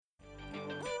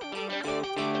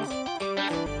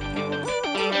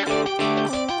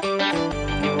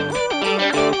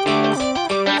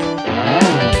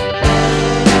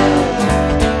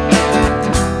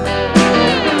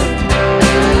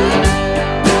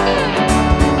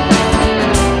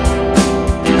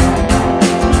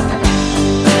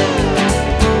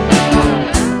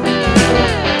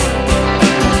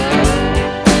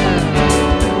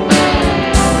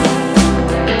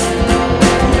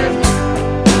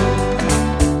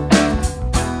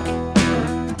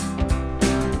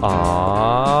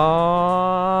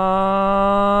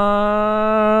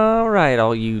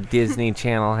All you Disney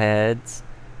Channel heads,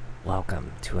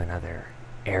 welcome to another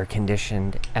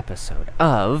air-conditioned episode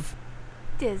of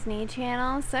Disney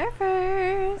Channel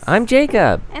Surfers. I'm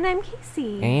Jacob. And I'm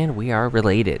Casey. And we are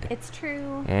related. It's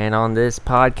true. And on this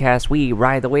podcast, we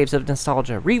ride the waves of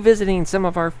nostalgia, revisiting some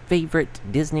of our favorite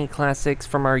Disney classics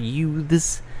from our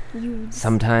youths.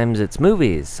 Sometimes it's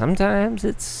movies. Sometimes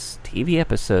it's TV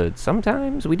episodes.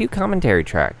 Sometimes we do commentary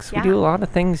tracks. Yeah. We do a lot of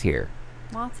things here.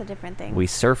 Lots of different things. We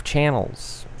surf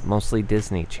channels, mostly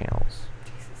Disney channels.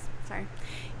 Jesus, sorry.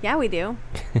 Yeah, we do.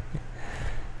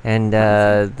 And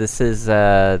this is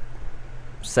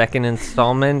second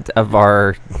installment of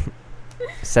our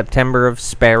September of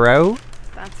Sparrow.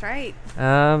 That's right.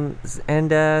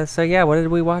 So yeah, what did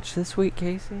we watch this week,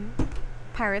 Casey?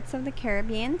 Pirates of the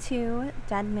Caribbean 2,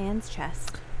 Dead Man's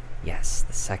Chest. Yes,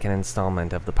 the second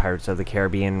installment of the Pirates of the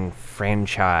Caribbean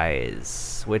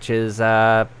franchise, which is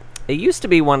it used to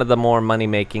be one of the more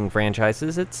money-making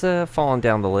franchises. It's fallen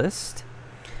down the list.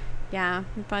 Yeah,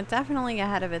 but definitely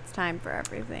ahead of its time for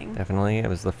everything. Definitely. It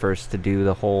was the first to do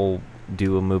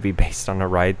a movie based on a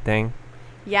ride thing.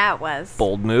 Yeah, it was.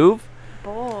 Bold move.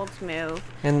 Bold move.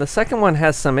 And the second one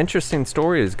has some interesting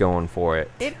stories going for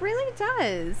it. It really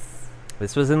does.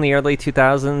 This was in the early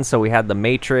 2000s, so we had the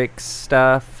Matrix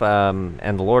stuff, and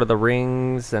the Lord of the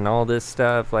Rings and all this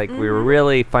stuff. Like, we were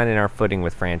really finding our footing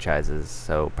with franchises.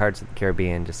 So Pirates of the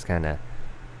Caribbean just kind of...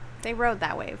 They rode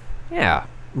that wave. Yeah,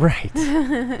 right.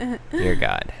 Dear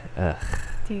God. Ugh.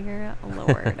 Dear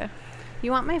Lord. You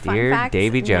want my fun Dear facts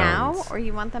Davy now, Jones. or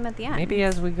you want them at the end? Maybe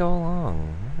as we go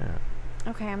along.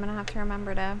 Yeah. Okay, I'm going to have to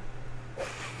remember to...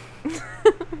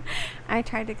 I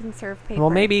tried to conserve paper. Well,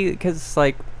 maybe because,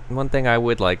 like, one thing I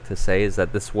would like to say is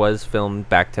that this was filmed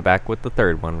back-to-back with the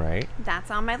third one, right? That's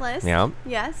on my list. Yeah.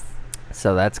 Yes.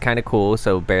 So that's kind of cool,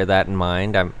 so bear that in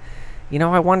mind. I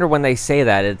wonder when they say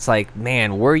that, it's like,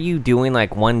 man, were you doing,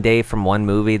 like, one day from one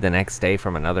movie, the next day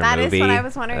from another movie? That is what I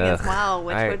was wondering as well,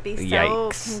 which would be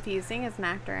so confusing as an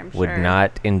actor, I'm sure. Would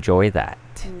not enjoy that.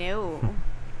 No.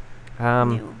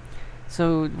 No.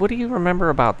 So, what do you remember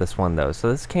about this one, though?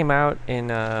 So, this came out in,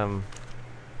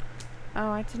 Oh,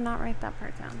 I did not write that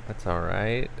part down. That's all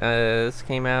right. This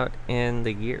came out in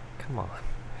the year... Come on.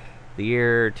 The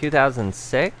year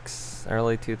 2006,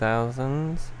 early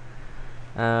 2000s.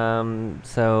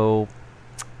 So,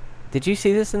 did you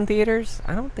see this in theaters?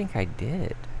 I don't think I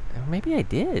did. Maybe I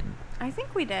did. I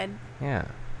think we did. Yeah.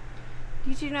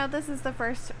 Did you know this is the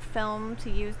first film to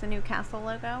use the new castle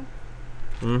logo?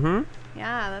 Mm-hmm.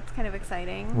 Yeah, that's kind of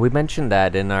exciting. We mentioned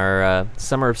that in our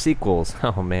Summer of Sequels.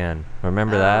 Oh, man.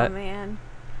 Remember that? Oh, man.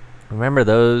 Remember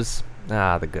those?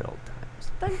 Ah, the good old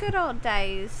times. The good old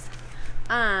days.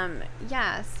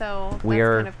 Yeah, so that's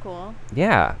kind of cool.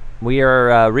 Yeah. We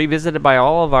are revisited by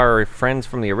all of our friends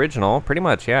from the original. Pretty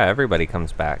much, yeah, everybody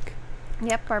comes back.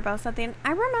 Yep, Barbosa at the end.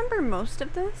 I remember most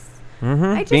of this. Mm-hmm,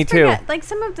 I just me forget, too. like,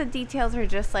 some of the details are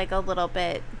just, like, a little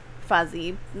bit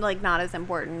fuzzy, like, not as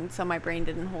important, so my brain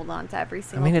didn't hold on to every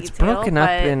single detail. It's broken up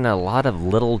in a lot of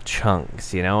little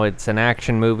chunks, you know? It's an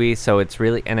action movie, so it's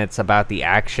really... And it's about the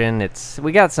action.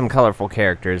 We got some colorful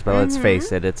characters, but let's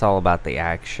face it, it's all about the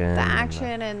action. The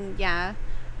action and, yeah,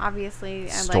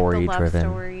 obviously, I like the love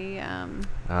story.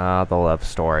 The love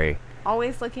story.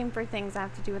 Always looking for things that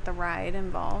have to do with the ride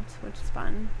involved, which is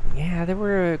fun. Yeah, there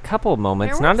were a couple of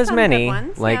moments, There were not as some many. good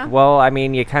ones, like, yeah. well, I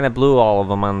mean, you kind of blew all of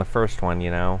them on the first one,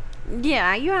 you know?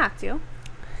 Yeah, you have to.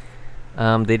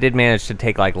 They did manage to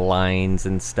take, like, lines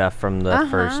and stuff from the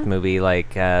first movie.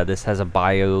 Like, this has a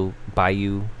bayou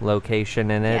location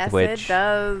in it. Yes, which it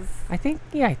does. I think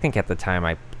at the time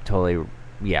I totally,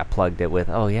 plugged it with,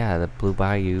 the Blue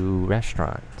Bayou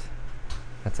restaurant.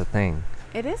 That's a thing.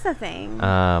 It is a thing.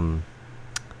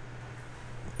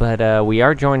 But we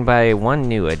are joined by one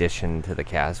new addition to the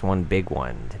cast, one big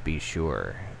one, to be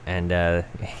sure. And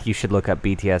you should look up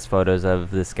BTS photos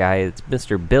of this guy. It's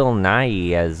Mr. Bill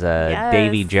Nighy as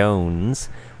Davy Jones,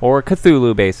 or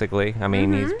Cthulhu, basically. I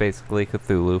mean, he's basically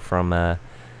Cthulhu from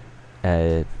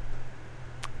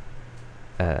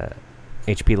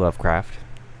H.P. Lovecraft.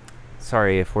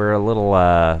 Sorry if we're a little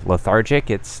lethargic.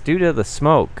 It's due to the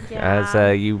smoke,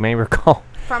 as you may recall.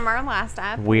 from our last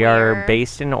app. We are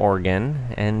based in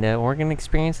Oregon, and Oregon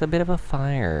experienced a bit of a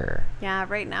fire. Yeah,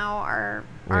 right now our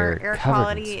air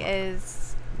quality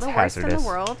is the worst in the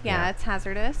world. Yeah, it's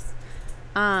hazardous.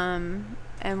 And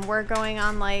we're going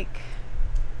on like,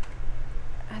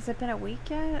 has it been a week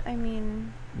yet? I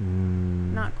mean,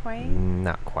 not quite.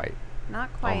 Not quite.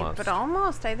 Not quite, almost. But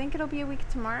almost. I think it'll be a week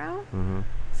tomorrow.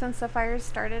 Since the fires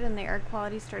started and the air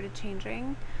quality started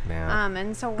changing. Yeah.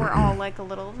 And so we're all like a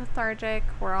little lethargic.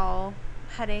 We're all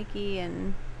headachy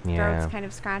and throats kind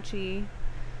of scratchy.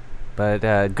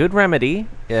 But good remedy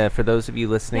for those of you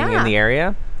listening in the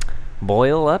area.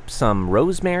 Boil up some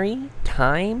rosemary,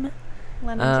 thyme,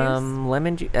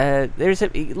 lemon juice.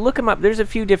 Look them up. There's a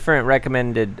few different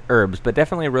recommended herbs, but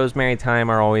definitely rosemary, thyme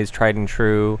are always tried and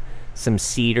true. Some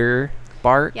cedar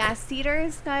bark. Yeah, cedar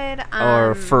is good.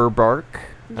 Or fir bark.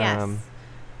 Yes.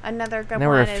 Another good one. There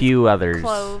were a few others.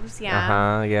 Cloves.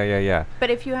 Yeah. Yeah. But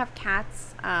if you have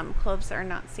cats, cloves are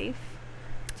not safe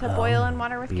to boil in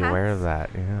water with cats. Be aware of that.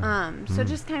 Yeah. So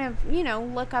just kind of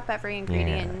look up every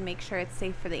ingredient and make sure it's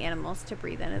safe for the animals to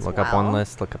breathe in as well. Look up one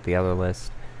list. Look up the other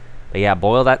list. But yeah,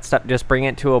 boil that stuff. Just bring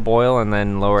it to a boil and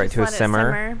then lower it to a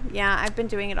simmer. Yeah, I've been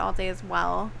doing it all day as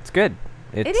well. It's good.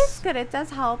 It is good. It does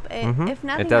help. If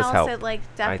nothing else, it like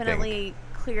definitely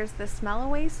clears the smell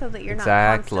away so that you're not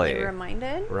constantly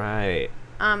reminded. Right.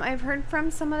 I've heard from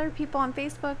some other people on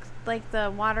Facebook like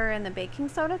the water and the baking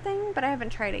soda thing, but I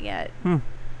haven't tried it yet.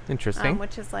 Interesting.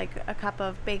 Which is like a cup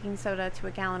of baking soda to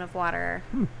a gallon of water.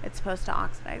 It's supposed to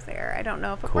oxidize the air. I don't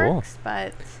know if it works,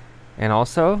 but. And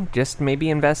also, just maybe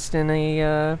invest in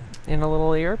a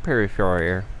little air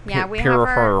purifier. Yeah, we have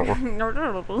our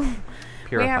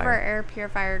air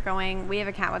purifier going. We have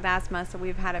a cat with asthma, so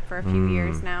we've had it for a few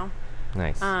years now.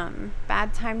 Nice.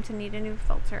 Bad time to need a new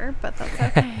filter, but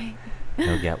that's okay.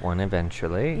 You'll get one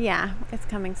eventually. Yeah, it's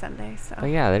coming Sunday. So. But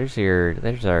yeah,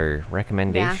 there's our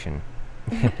recommendation.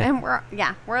 Yeah. And we're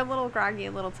a little groggy,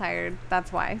 a little tired.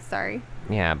 That's why. Sorry.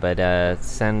 Yeah, but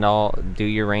do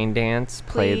your rain dance,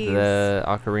 play the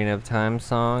Ocarina of Time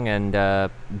song, and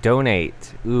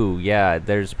donate. Ooh, yeah,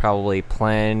 there's probably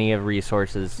plenty of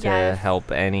resources to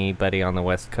help anybody on the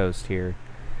West Coast here.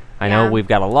 I know we've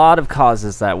got a lot of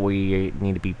causes that we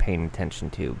need to be paying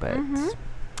attention to, but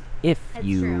if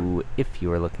you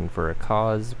are looking for a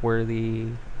cause worthy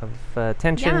of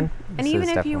attention, and even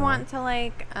if you want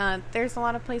to there's a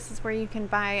lot of places where you can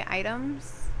buy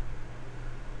items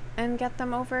and get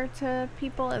them over to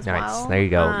people as well. Nice. There you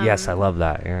go. Yes, I love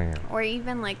that. Yeah. Or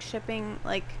even shipping.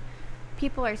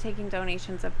 People are taking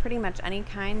donations of pretty much any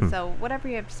kind. So whatever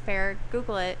you have to spare,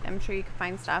 Google it. I'm sure you can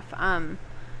find stuff.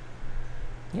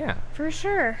 Yeah. For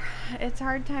sure. It's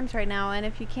hard times right now, and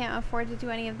if you can't afford to do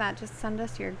any of that, just send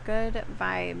us your good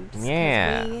vibes.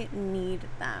 Yeah. We need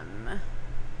them.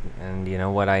 And you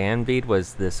know what I envied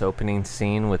was this opening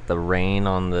scene with the rain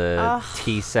on the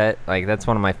tea set. That's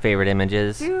one of my favorite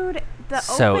images. Dude, the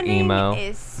opening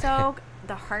is so...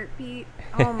 the heartbeat.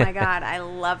 Oh my god, I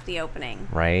love the opening.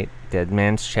 Right? Dead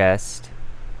man's chest.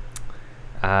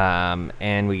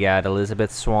 And we got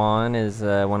Elizabeth Swann is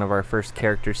one of our first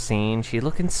characters seen. She's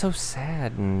looking so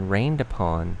sad and rained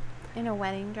upon. In a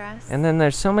wedding dress. And then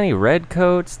there's so many red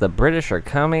coats. The British are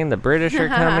coming.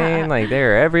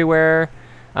 They're everywhere.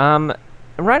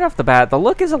 Right off the bat, the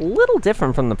look is a little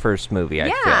different from the first movie, I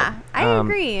feel. Yeah, I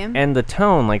agree. And the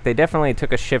tone, they definitely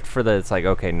took a shift for the, it's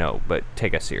okay, no, but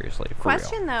take us seriously, for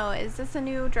Question, though, is this a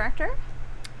new director?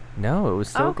 No, it was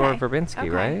still Gore Verbinski,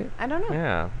 right? I don't know.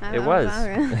 Yeah, it was.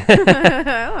 I don't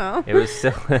know. It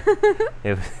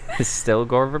was still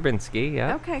Gore Verbinski,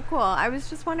 yeah. Okay, cool. I was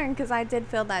just wondering, because I did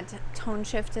feel that tone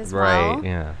shift as well.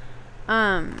 Right,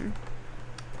 yeah.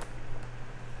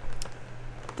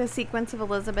 The sequence of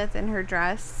Elizabeth in her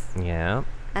dress. Yeah.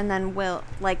 And then Will,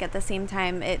 at the same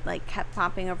time, it, kept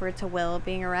popping over to Will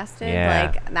being arrested.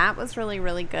 Yeah. That was really,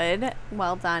 really good.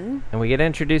 Well done. And we get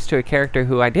introduced to a character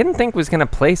who I didn't think was going to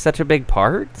play such a big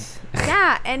part.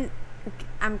 Yeah, and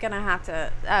I'm going to have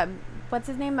to, what's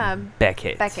his name?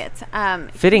 Beckett.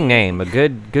 Fitting name. A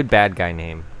good bad guy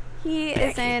name. He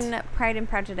is in Pride and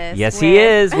Prejudice. Yes, he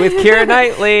is, with Keira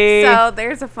Knightley. So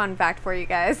there's a fun fact for you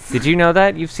guys. Did you know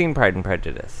that? You've seen Pride and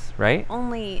Prejudice, right?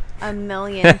 Only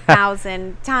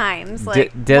 1,000,000 times. One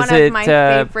of my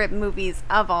favorite movies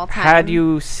of all time. Had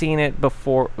you seen it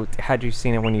before? Had you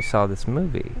seen it when you saw this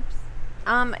movie?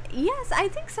 Yes, I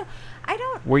think so. I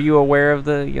don't... Were you aware of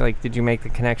did you make the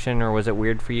connection, or was it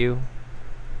weird for you?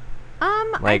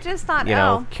 I just thought,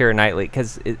 Keira Knightley,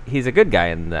 because he's a good guy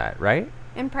in that, right?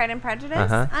 In Pride and Prejudice?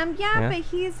 Uh-huh. Yeah, but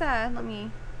he's, let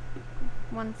me,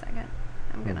 1 second.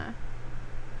 I'm gonna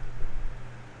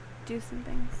do some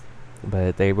things.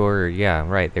 But they were, yeah,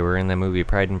 right. They were in the movie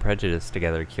Pride and Prejudice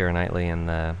together, Keira Knightley and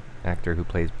the actor who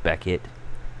plays Beckett.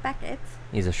 Beckett.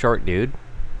 He's a short dude,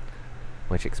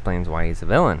 which explains why he's a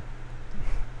villain.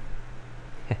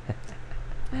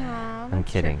 I'm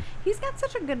kidding. True. He's got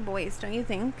such a good voice, don't you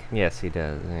think? Yes, he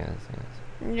does.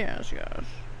 Yes.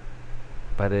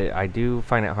 But I do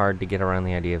find it hard to get around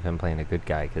the idea of him playing a good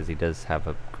guy, because he does have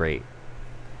a great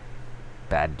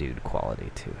bad dude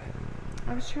quality to him.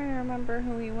 I was trying to remember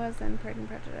who he was in Pride and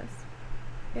Prejudice.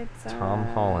 It's Tom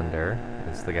Hollander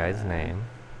is the guy's name.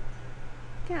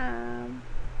 Yeah.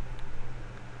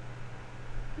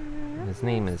 His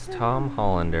name is Tom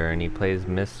Hollander, and he plays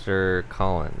Mr.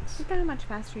 Collins. Look at how much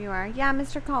faster you are. Yeah,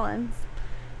 Mr. Collins.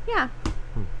 Yeah.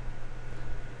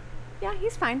 Yeah,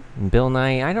 he's fine. Bill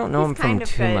Nighy, I don't know him from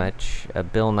too much.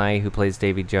 Bill Nighy, who plays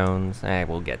Davy Jones.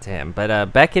 We'll get to him.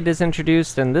 But Beckett is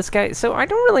introduced, and this guy... So I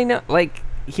don't really know... Like,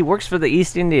 he works for the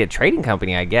East India Trading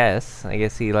Company, I guess. I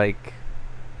guess he, like...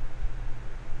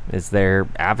 is their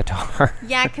avatar.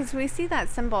 Yeah, because we see that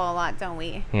symbol a lot, don't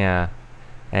we? Yeah.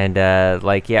 And,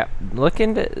 look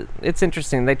into... It's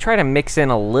interesting. They try to mix in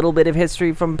a little bit of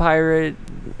history from pirate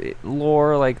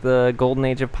lore, like the golden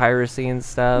age of piracy and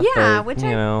stuff. Yeah, which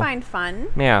I find fun.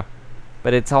 Yeah.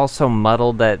 But it's also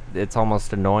muddled that it's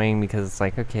almost annoying, because it's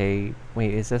like, okay,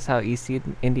 wait, is this how East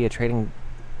India Trading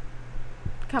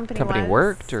Company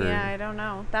worked? Or? Yeah, I don't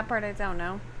know. That part I don't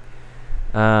know.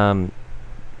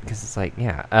 Because it's like,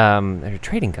 they're a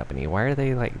trading company. Why are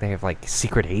they they have like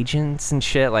secret agents and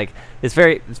shit? Like, it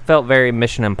felt very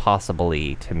Mission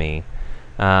Impossible-y to me.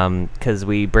 Because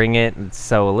we bring it,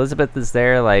 so Elizabeth is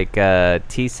there, like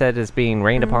T set is being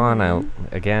rained upon. I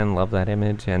again love that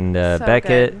image. And so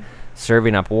Beckett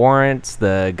serving up warrants.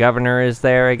 The governor is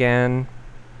there again.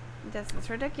 This is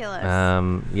ridiculous.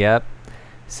 Yep.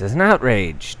 This is an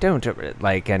outrage. Don't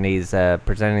and he's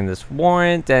presenting this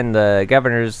warrant, and the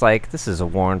governor's like, this is a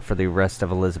warrant for the arrest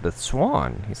of Elizabeth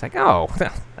Swann. He's like, oh,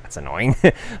 that's annoying.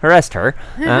 Arrest her.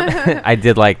 I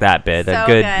did like that bit. So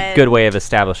a good way of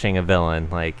establishing a villain,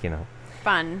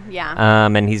 fun, yeah.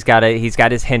 And he's got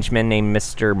his henchman named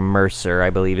Mr. Mercer,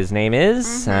 I believe his name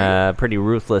is. Pretty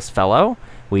ruthless fellow.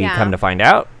 We come to find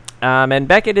out. And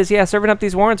Beckett is, serving up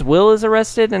these warrants. Will is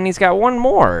arrested, and he's got one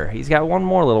more. He's got one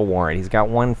more little warrant. He's got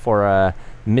one for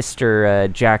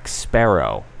Mr. Jack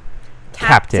Sparrow.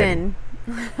 Captain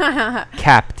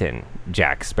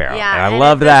Jack Sparrow. Yeah, and I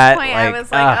love that. Point, I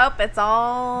was like, it's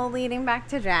all leading back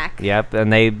to Jack. Yep,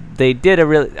 and they did a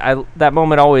really... that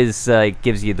moment always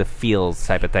gives you the feels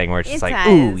type of thing, where it's just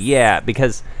ooh, yeah,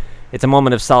 because... It's a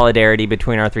moment of solidarity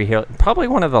between our three heroes. Probably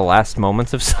one of the last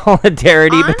moments of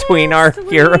solidarity between our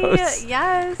heroes.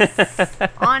 Yes.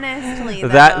 Honestly,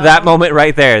 that moment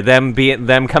right there, them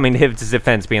coming to his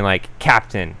defense, being like,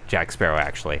 Captain Jack Sparrow,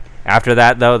 actually. After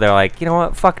that, though, they're like, you know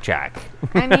what? Fuck Jack.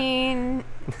 I mean,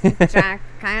 Jack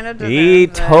kind of deserves it. He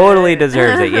totally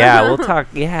deserves it. Yeah, we'll talk.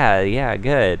 Yeah,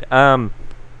 good.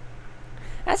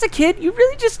 As a kid, you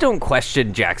really just don't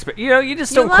question Jack Sparrow. You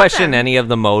just don't question any of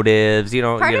the motives.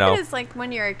 Part of it is like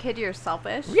when you're a kid, you're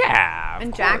selfish. Yeah,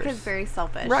 and Jack is very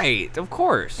selfish. Right, of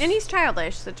course. And he's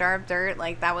childish. The jar of dirt,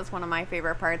 that was one of my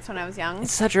favorite parts when I was young.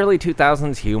 It's such early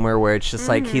 2000s humor where it's just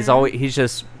like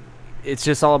it's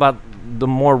just all about the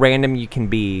more random you can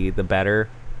be, the better.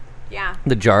 Yeah.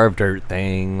 The jar of dirt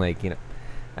thing,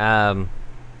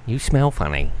 you smell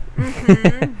funny.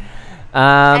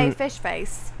 Hey, fish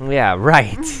face. Yeah,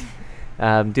 right.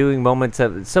 Doing moments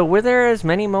of... So were there as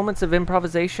many moments of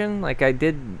improvisation? I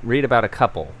did read about a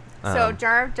couple. So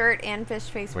Jar of Dirt and Fish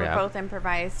Face were both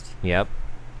improvised. Yep.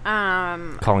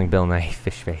 Calling Bill Nighy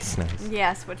Fish Face. Nice.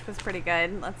 Yes, which was pretty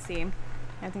good. Let's see.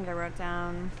 I think I wrote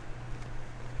down...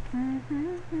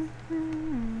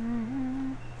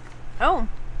 Oh.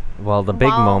 Well, the big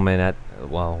moment at...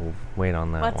 Well, wait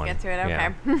on that one. Let's get to it. Okay.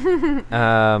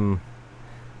 Yeah.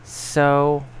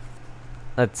 So,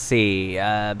 let's see.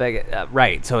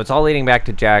 Right. So it's all leading back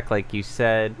to Jack, like you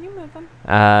said. You move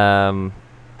them.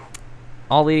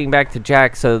 All leading back to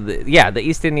Jack. So the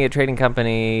East India Trading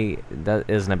Company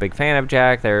isn't a big fan of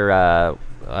Jack. They've got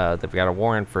a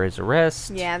warrant for his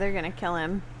arrest. Yeah, they're gonna kill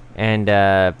him. And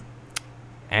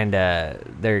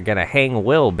they're gonna hang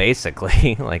Will,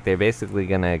 basically. They're basically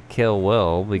gonna kill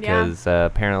Will because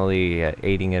apparently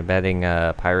aiding and abetting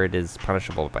a pirate is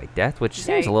punishable by death, which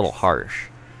seems a little harsh.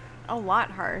 A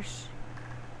lot harsh.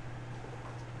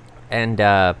 And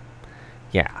it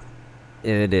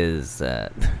is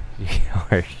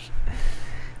harsh.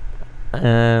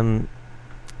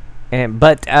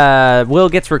 But Will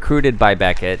gets recruited by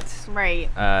Beckett, right?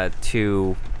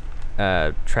 To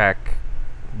track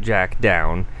Jack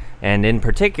down, and in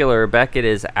particular Beckett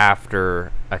is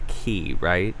after a key,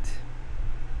 right?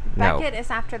 Beckett is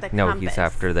after the compass. No, he's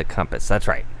after the compass. That's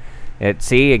right.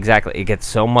 Exactly. It gets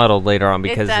so muddled later on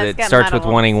because it starts with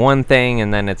wanting one thing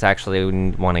and then it's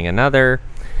actually wanting another.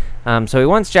 So he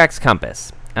wants Jack's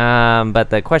compass. But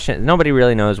the question, nobody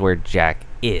really knows where Jack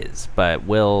is, but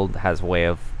Will has a way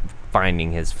of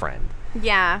finding his friend.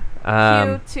 Yeah.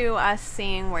 Cue to us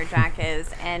seeing where Jack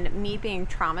is and me being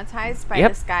traumatized by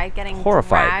this guy getting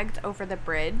dragged over the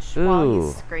bridge while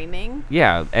he's screaming.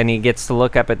 Yeah, and he gets to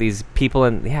look up at these people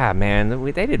and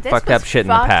they did fucked up shit in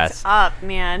the past. Up,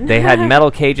 man. They had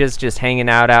metal cages just hanging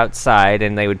out outside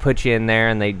and they would put you in there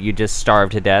and you just starve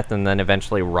to death and then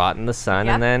eventually rot in the sun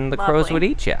and then the crows would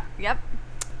eat you. Yep.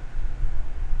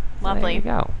 Lovely.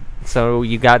 There you go. So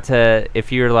you got to,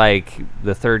 if you're like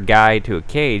the third guy to a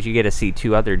cage, you get to see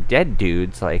two other dead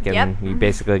dudes, and you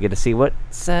basically get to see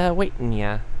what's waiting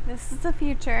you. This is the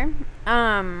future.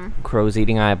 Crows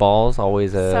eating eyeballs,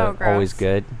 always always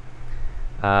good.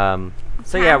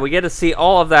 We get to see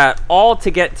all of that, all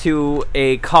to get to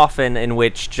a coffin in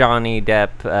which Johnny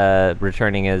Depp,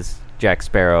 returning as Jack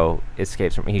Sparrow,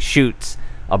 escapes from. He shoots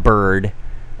a bird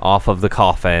off of the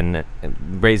coffin,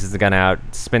 raises the gun out,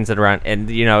 spins it around, and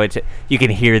you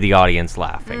can hear the audience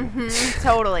laughing.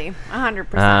 Totally,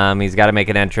 100%. He's got to make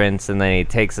an entrance, and then he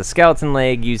takes a skeleton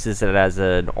leg, uses it as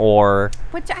an oar.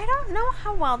 Which I don't know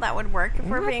how well that would work if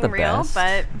we're being real,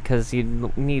 but because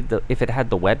you need if it had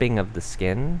the webbing of the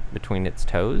skin between its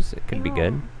toes, it could be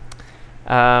good.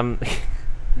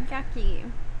 Yucky.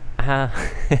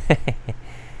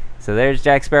 So there's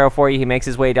Jack Sparrow for you. He makes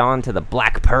his way down to the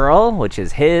Black Pearl, which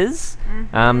is his.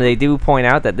 They do point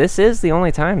out that this is the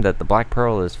only time that the Black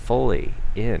Pearl is fully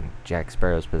in Jack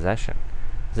Sparrow's possession.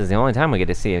 This is the only time we get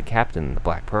to see a captain in the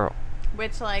Black Pearl.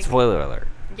 Which, spoiler alert.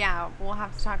 Yeah, we'll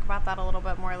have to talk about that a little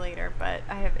bit more later, but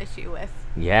I have issue with.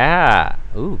 Yeah.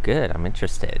 Ooh, good. I'm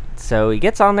interested. So he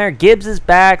gets on there. Gibbs is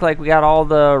back. We got all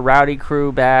the rowdy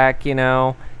crew back,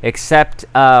 except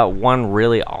one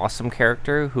really awesome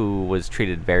character who was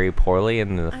treated very poorly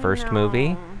in the first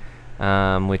movie,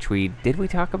 which we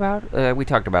talk about? We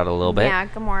talked about it a little bit. Yeah,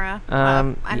 Gamora.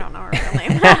 I don't know her real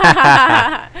name.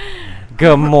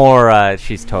 Gamora.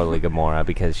 She's totally Gamora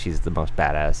because she's the most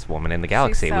badass woman in the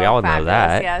galaxy. So we all know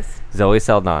that. Yes. Zoe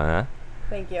Saldana.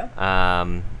 Thank you.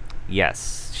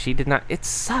 Yes, she did not. It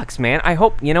sucks, man. I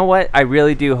hope, you know what? I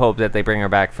really do hope that they bring her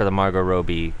back for the Margot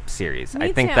Robbie series. Me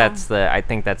I think too. that's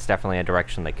definitely a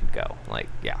direction they could go.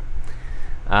 Yeah.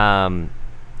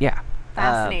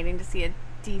 Fascinating to see a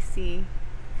DC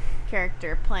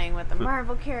character playing with a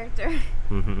Marvel character.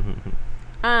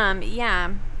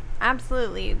 Yeah,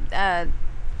 absolutely.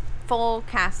 Full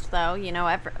cast though,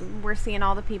 we're seeing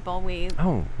all the people we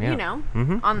on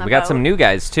the we got boat. some new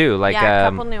guys too, a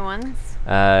couple new ones,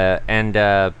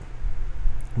 and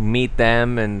meet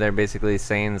them, and they're basically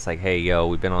saying it's like, hey, yo,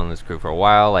 we've been on this crew for a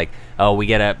while, we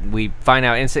find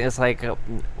out instantly, it's like,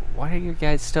 why are you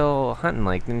guys still hunting?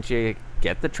 Didn't you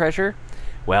get the treasure?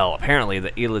 Well, apparently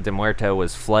the Isla de Muerto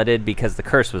was flooded because the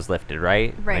curse was lifted,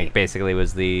 right? Basically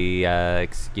was the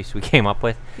excuse we came up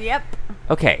with. Yep.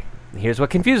 Okay. Here's what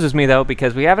confuses me, though,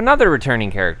 because we have another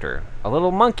returning character. A little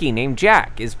monkey named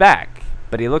Jack is back,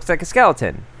 but he looks like a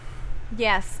skeleton.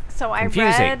 Yes. So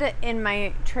Confusing. I read in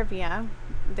my trivia,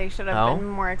 they should have been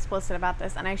more explicit about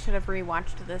this, and I should have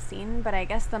rewatched the scene, but I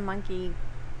guess the monkey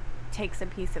takes a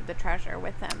piece of the treasure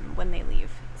with him when they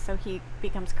leave, so he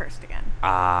becomes cursed again.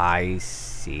 I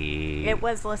see. It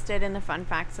was listed in the fun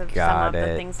facts of some of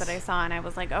the things that I saw, and I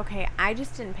was like, okay, I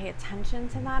just didn't pay attention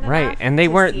to that enough. And they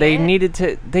needed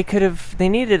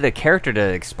a character to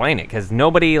explain it, because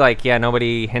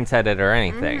nobody hints at it or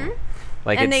anything.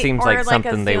 It seems like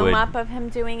something they would... Or a zoom up of him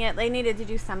doing it. They needed to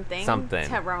do something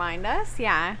to remind us,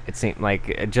 yeah. It seemed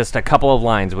like just a couple of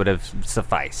lines would have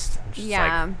sufficed.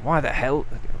 Why the hell...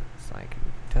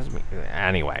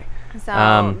 Anyway.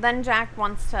 So then Jack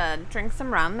wants to drink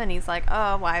some rum, and he's like,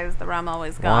 oh, why is the rum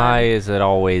always gone? Why is it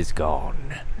always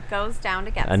gone? Goes down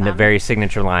to get some. And the very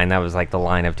signature line, that was the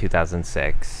line of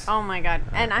 2006. Oh my god.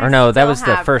 And that was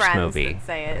the first movie. That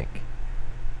say it.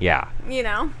 Yeah.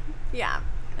 Yeah.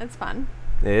 It's fun.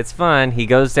 It's fun. He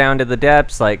goes down to the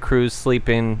depths, Crew's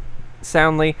sleeping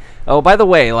soundly. Oh, by the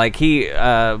way,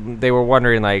 they were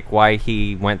wondering why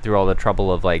he went through all the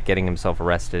trouble of getting himself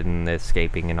arrested and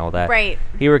escaping and all that. Right.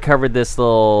 He recovered this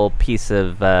little piece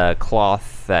of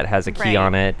cloth that has a key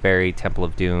on it, very Temple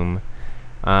of Doom,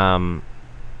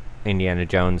 Indiana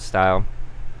Jones style.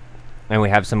 And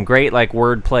we have some great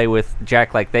wordplay with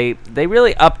Jack. They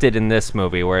really upped it in this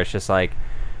movie, where it's just why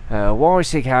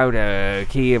seek out a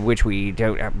key of which we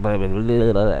don't have, blah, blah,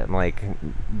 blah, blah, blah.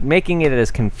 Making it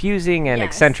as confusing and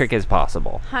eccentric as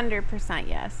possible. 100%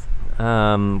 yes.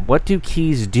 What do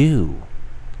keys do?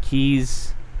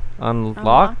 keys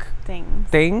unlock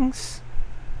things.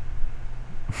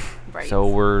 Right. So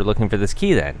we're looking for this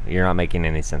key then. You're not making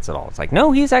any sense at all. It's like,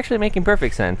 no, he's actually making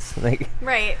perfect sense. Like,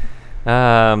 right.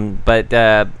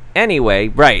 But anyway,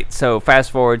 right. So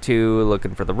fast forward to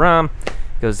looking for the rum.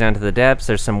 Goes down to the depths.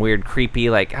 There's some weird, creepy,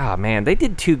 like, oh man, they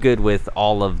did too good with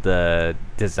all of the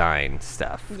design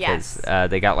stuff. Yes.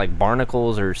 They got like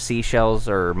barnacles or seashells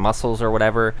or mussels or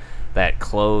whatever that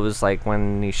close, like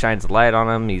when he shines the light on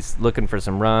them, he's looking for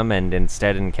some rum and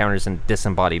instead encounters a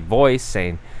disembodied voice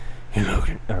saying, "You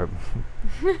looking, or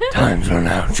time's run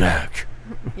out, Jack."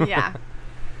 Yeah.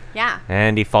 Yeah.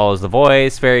 And he follows the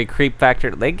voice. Very creep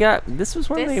factor. This was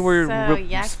when they were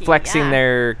flexing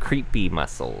their creepy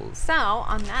muscles. So,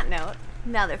 on that note,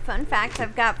 another fun fact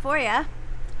I've got for you.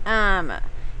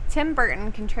 Tim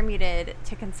Burton contributed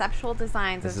to conceptual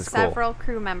designs of several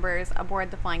crew members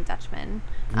aboard the Flying Dutchman.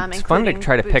 It's fun to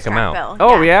try to pick them out. Bill.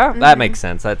 Oh, yeah? Mm-hmm. That makes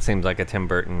sense. That seems like a Tim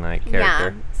Burton character.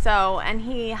 Yeah. So, and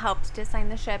he helped design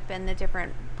the ship and the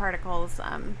different particles,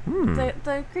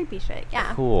 the creepy shit.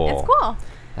 Yeah. Cool. It's cool.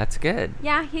 That's good.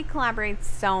 Yeah, he collaborates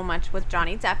so much with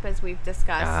Johnny Depp, as we've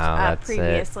discussed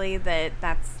previously,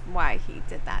 that's why he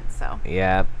did that. So.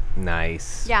 Yeah,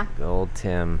 nice. Yeah. Old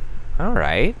Tim. All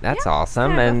right, that's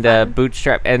awesome. And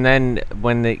Bootstrap, and then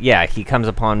when he comes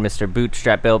upon Mr.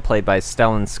 Bootstrap Bill, played by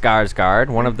Stellan Skarsgård,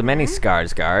 one of the many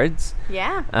Skarsgårds.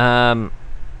 Yeah.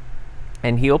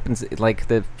 And he opens, like,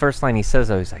 the first line he says,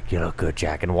 he's like, "You look good,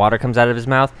 Jack," and water comes out of his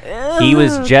mouth. He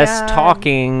was just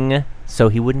talking so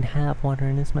he wouldn't have water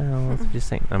in his mouth. Just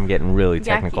saying. I'm getting really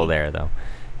technical there, though.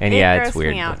 And it's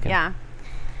weird looking. Yeah.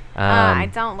 I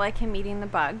don't like him eating the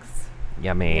bugs.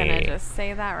 Yummy. I'm gonna just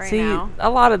say that right now. See, a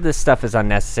lot of this stuff is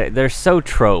unnecessary. They're so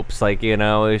tropes, like,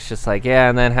 it's just like,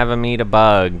 and then have him eat a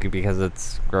bug because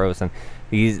it's gross. And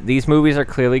these movies are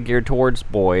clearly geared towards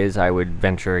boys, I would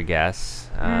venture a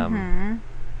guess.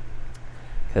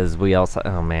 Because we also,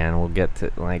 we'll get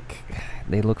to, like,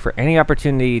 they look for any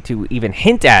opportunity to even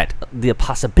hint at the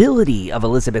possibility of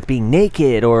Elizabeth being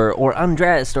naked or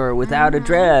undressed or without a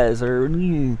dress or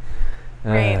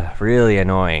really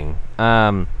annoying.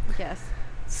 Yes.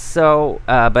 So,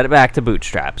 but back to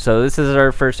Bootstrap. So this is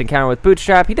our first encounter with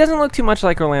Bootstrap. He doesn't look too much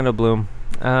like Orlando Bloom.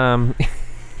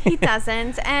 He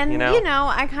doesn't, and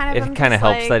I kind of. It kind of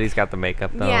helps that he's got the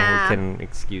makeup, though. Yeah. We can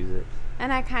excuse it.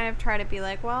 And I kind of try to be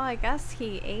like, well, I guess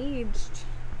he aged.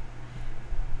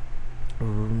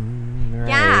 Right.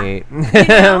 Yeah.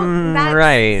 That's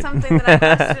right. something that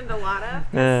I questioned a lot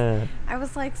of. I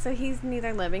was like, so he's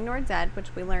neither living nor dead,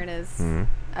 which we learn is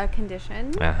a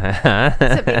condition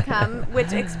to become,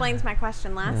 which explains my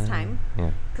question last time.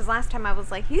 Because last time I was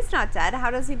like, he's not dead.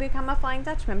 How does he become a Flying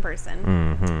Dutchman person?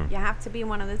 Mm-hmm. You have to be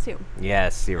one of the two.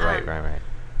 Yes, you're right. Yeah.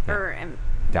 Or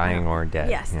dying or dead.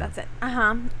 Yes, that's it.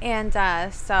 And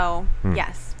so,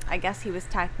 yes, I guess he was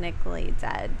technically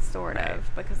dead, sort of,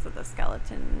 because of the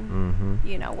skeleton,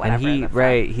 whatever.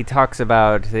 And he talks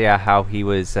about, how he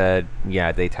was,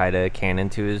 they tied a cannon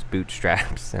to his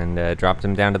bootstraps and dropped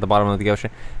him down to the bottom of the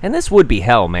ocean. And this would be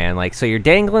hell, man. Like, so you're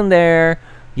dangling there.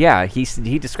 Yeah, he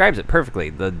describes it perfectly.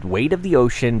 The weight of the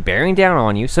ocean bearing down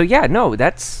on you. So,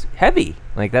 that's heavy.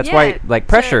 Like, that's why, like,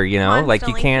 pressure, like,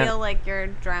 you can't feel like you're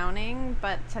drowning,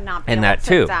 but to not be and able that to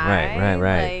too. die.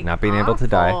 Right. Like, not being able to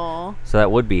die. So that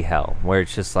would be hell, where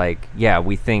it's just like,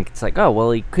 we think it's like, oh,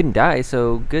 well, he couldn't die,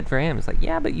 so good for him. It's like,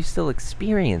 but you still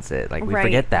experience it. Like, we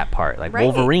forget that part. Like,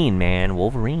 Wolverine, man.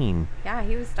 Wolverine. Yeah,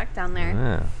 he was stuck down there.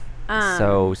 Yeah.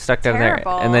 So stuck down there,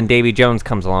 and then Davy Jones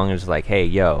comes along and is like, "Hey,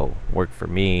 yo, work for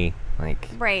me, like,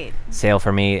 sail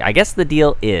for me." I guess the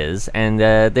deal is, and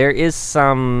there is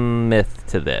some myth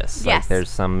to this. Yes, like, there's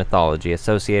some mythology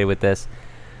associated with this.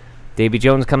 Davy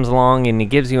Jones comes along and he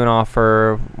gives you an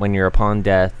offer when you're upon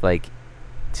death, like,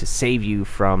 to save you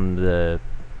from the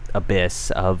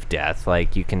abyss of death.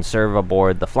 Like, you can serve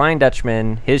aboard the Flying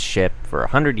Dutchman, his ship, for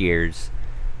 100 years.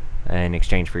 In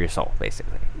exchange for your soul,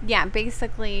 basically. Yeah,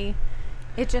 basically,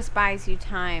 it just buys you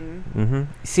time. Mm-hmm.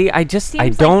 See, I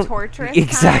don't... like torturous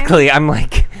exactly. time. I'm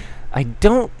like, I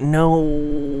don't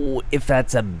know if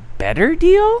that's a better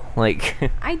deal. Like,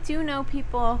 I do know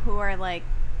people who are, like,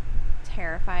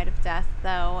 terrified of death,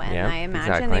 though, and I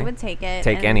imagine they would take it.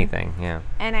 Take anything, yeah.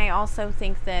 And I also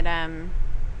think that,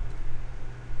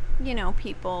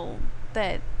 people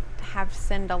that have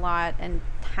sinned a lot and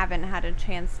haven't had a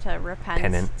chance to repent.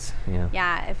 Penance, yeah.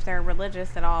 Yeah, if they're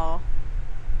religious at all,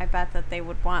 I bet that they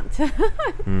would want to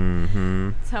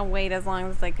to wait as long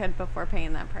as they could before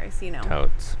paying that price,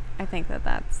 Totes. I think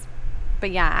that's... But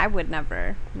yeah, I would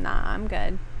never... Nah, I'm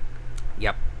good.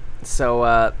 Yep.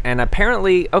 So, and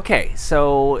apparently, okay,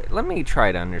 so let me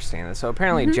try to understand this. So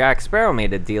apparently Jack Sparrow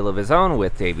made a deal of his own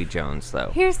with Davy Jones,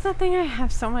 though. Here's the thing I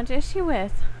have so much issue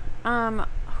with.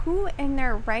 Who in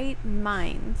their right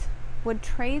mind would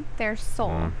trade their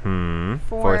soul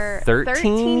for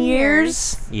 13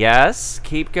 years? Yes,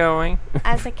 keep going.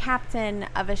 As a captain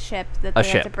of a ship that they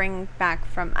have to bring back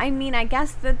from... I mean, I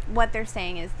guess that what they're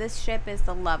saying is this ship is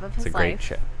the love of his life. It's a great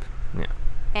ship, yeah.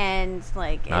 And,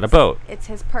 like, not a boat. It's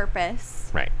his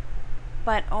purpose. Right.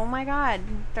 But, oh my God,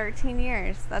 13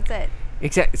 years. That's it.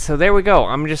 Exactly. So there we go.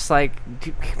 I'm just like,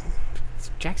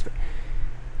 Jack Sparrow.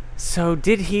 So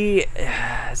did he...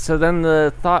 So then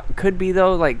the thought could be,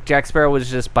 though, like, Jack Sparrow was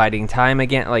just biding time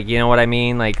again. Like, you know what I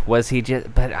mean? Like, was he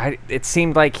just... But it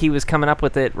seemed like he was coming up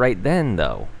with it right then,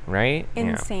 though. Right?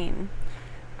 Insane.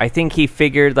 Yeah. I think he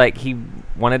figured, like, he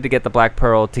wanted to get the Black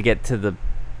Pearl to get to the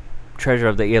treasure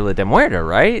of the Isla de Muerta,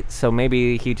 right? So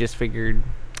maybe he just figured,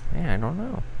 I don't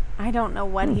know. I don't know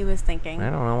what he was thinking.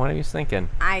 I don't know what he was thinking.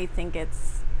 I think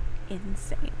it's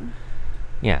insane.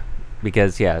 Yeah,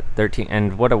 because 13,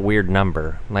 and what a weird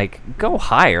number. Like, go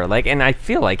higher. Like, and I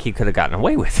feel like he could have gotten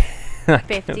away with it. Like,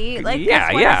 50. Like,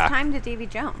 that's what his time to Davy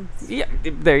Jones. Yeah,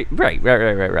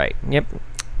 right. Yep.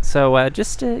 So,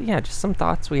 just some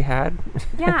thoughts we had.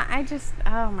 Yeah,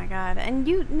 oh my God. And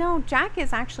Jack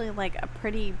is actually, like, a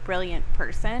pretty brilliant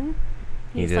person.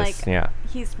 He's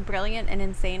he's brilliant and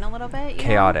insane a little bit.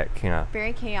 Chaotic,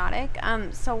 Very chaotic.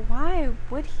 So why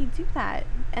would he do that?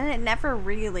 And it never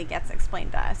really gets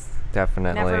explained to us.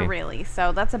 Definitely. Never really.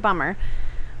 So that's a bummer.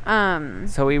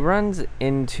 So he runs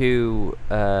into,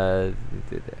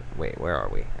 wait, where are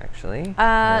we, actually?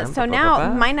 So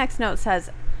now my next note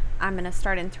says, I'm going to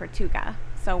start in Tortuga.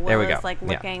 So Will is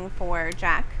looking for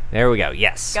Jack. There we go.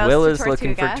 Yes. Will is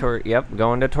looking for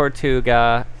going to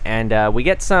Tortuga. And we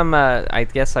get some, I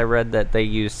guess I read that they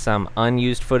used some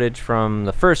unused footage from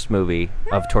the first movie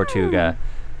of Tortuga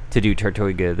to do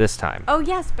Tortuga this time. Oh,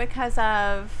 yes, because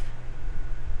of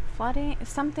flooding,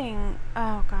 something,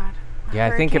 oh, God. Yeah,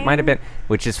 hurricane? I think it might have been,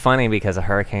 which is funny because a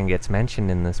hurricane gets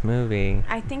mentioned in this movie.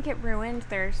 I think it ruined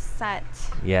their set.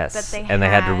 Yes, that they and they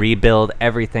had to rebuild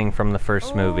everything from the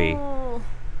first movie.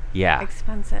 Yeah.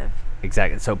 Expensive.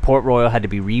 Exactly. So Port Royal had to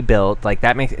be rebuilt. Like,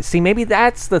 that makes... See, maybe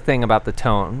that's the thing about the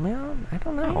tone. Well, I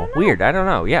don't know. Weird. I don't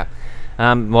know. Yeah.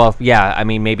 Well, yeah, I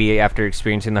mean, maybe after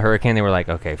experiencing the hurricane, they were like,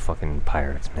 okay, fucking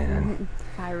pirates, man.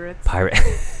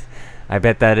 Pirates. I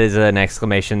bet that is an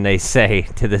exclamation they say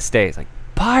to this day. It's like,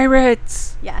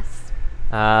 pirates! Yes.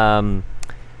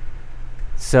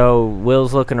 So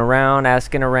Will's looking around,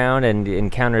 asking around, and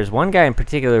encounters one guy in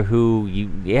particular who,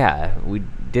 we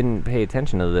didn't pay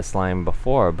attention to this line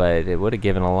before, but it would have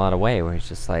given a lot away, where he's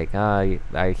just like, I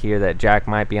hear that Jack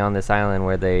might be on this island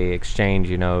where they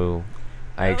exchange,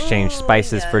 exchange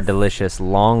spices for delicious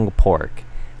long pork.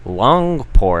 Long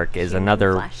pork is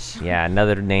another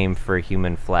name for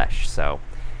human flesh, so,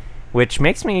 which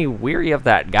makes me weary of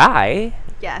that guy.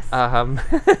 Yes.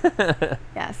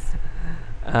 Yes.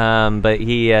 But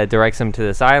he directs him to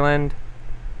this island.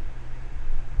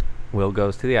 Will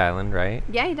goes to the island, right?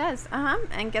 Yeah, he does.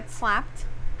 And gets slapped.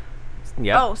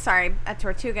 Yeah. Oh, sorry. At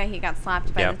Tortuga, he got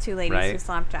slapped by the two ladies who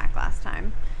slapped Jack last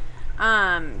time.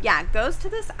 Goes to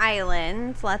this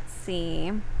island. Let's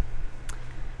see.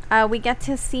 We get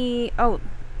to see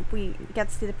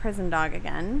the prison dog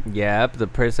again. Yep, the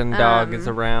prison dog is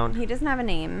around. He doesn't have a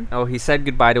name. Oh, he said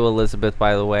goodbye to Elizabeth,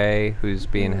 by the way, who's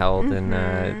being held in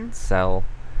a cell.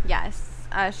 Yes.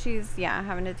 She's,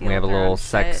 having to deal with We have a little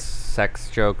sex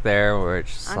joke there where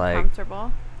it's just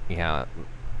uncomfortable. Yeah.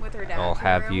 With her dad. I'll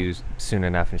have you soon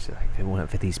enough. And she's like, if it weren't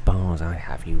for these bones, I'd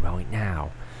have you right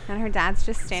now. And her dad's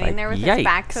just standing there with his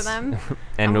back to them.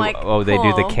 And like, they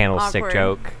do the candlestick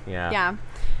joke. Yeah.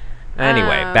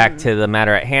 Anyway, back to the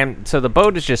matter at hand. So the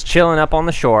boat is just chilling up on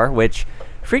the shore, which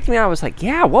freaked me out. I was like,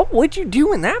 what would you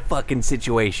do in that fucking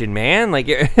situation, man? Like,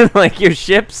 your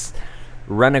ship's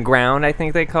run aground, I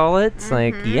think they call it. It's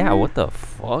like, what the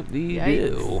fuck do you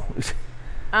do?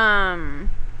 I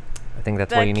think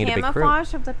that's why you need a big crew. The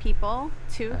camouflage of the people,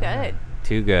 too good.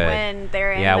 Too good. When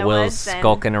they're in the Will's woods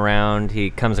skulking around. He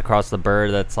comes across the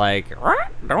bird that's like,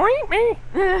 don't eat me.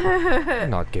 I'm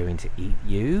not going to eat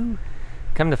you.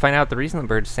 Come to find out, the reason the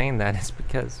bird's saying that is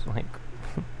because, like,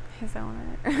 his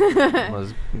owner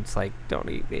it's like, don't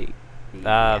eat me.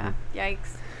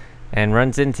 Yikes. And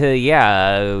runs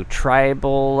into,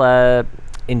 tribal,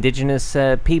 indigenous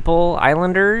people,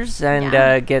 islanders,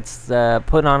 and gets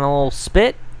put on a little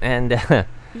spit, and...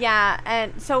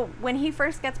 and so when he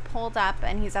first gets pulled up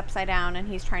and he's upside down and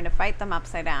he's trying to fight them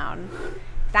upside down,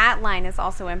 that line is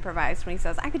also improvised when he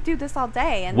says, I could do this all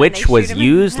day. And which was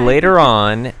used later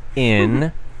on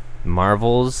in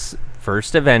Marvel's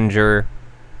first Avenger.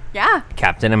 Yeah.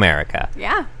 Captain America.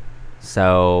 Yeah.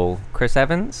 So, Chris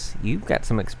Evans, you've got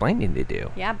some explaining to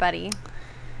do. Yeah, buddy.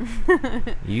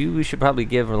 You should probably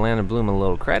give Orlando Bloom a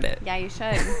little credit. Yeah, you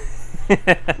should.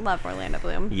 Love Orlando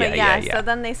Bloom. Yeah, but yeah. So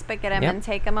then they spigot him and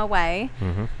take him away.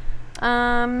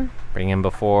 Bring him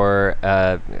before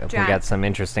we got some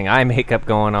interesting eye makeup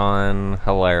going on.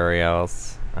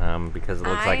 Hilarious. Because it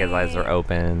looks like his eyes are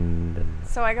opened. And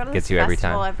so I go to this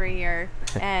festival every year,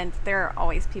 and there are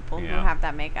always people who have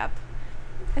that makeup.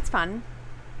 It's fun.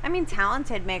 I mean,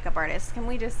 talented makeup artists. Can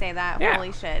we just say that? Yeah,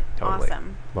 holy shit. Totally.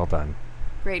 Awesome. Well done.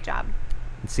 Great job.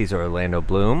 Sees Orlando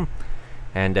Bloom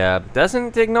and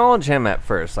doesn't acknowledge him at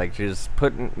first. Like, just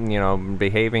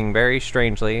behaving very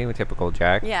strangely with typical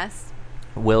Jack. Yes.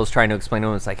 Will's trying to explain to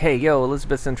him. It's like, hey, yo,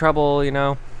 Elizabeth's in trouble,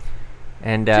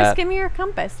 And just give me your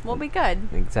compass. We'll be good.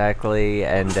 Exactly.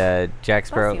 And Jack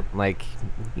Sparrow, like,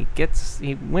 he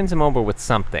wins him over with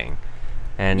something.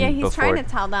 And yeah, he's trying to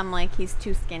tell them, like, he's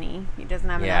too skinny. He doesn't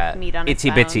have enough meat on his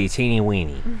itsy bones. bitsy, teeny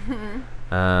weeny.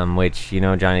 Which,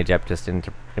 Johnny Depp just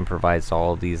improvised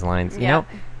all of these lines. You know,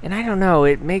 and I don't know,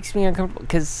 it makes me uncomfortable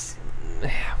because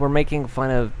we're making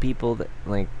fun of people that,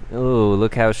 like, oh,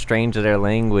 look how strange their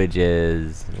language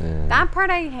is. That part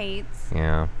I hate.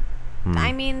 Yeah.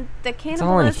 I mean, the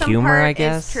cannibalism it's all in humor, part I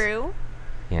guess. is true.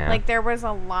 Yeah. Like, there was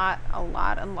a lot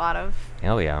of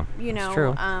hell yeah. It's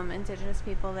true. Indigenous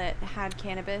people that had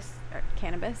cannabis.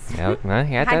 Yeah,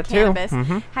 had that cannabis,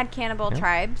 too. Had cannibal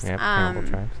tribes. Yeah, cannibal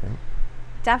tribes, yeah.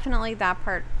 Definitely that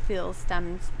part feels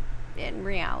stemmed in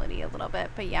reality a little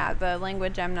bit. But yeah, the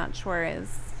language I'm not sure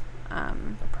is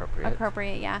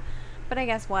appropriate, yeah. But I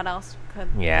guess what else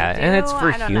could they do? And it's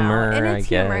for humor, and it's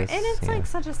humor. guess. And it's like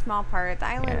such a small part. The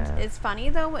island is funny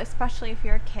though, especially if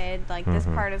you're a kid. Like this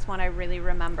part is one I really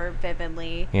remember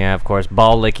vividly. Yeah, of course,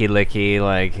 ball licky, like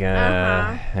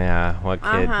what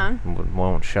kid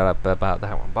won't shut up about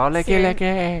that one? Ball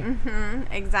licky.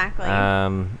 Exactly.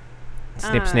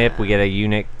 Snip, we get a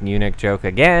eunuch joke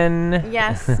again.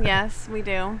 Yes, we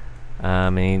do.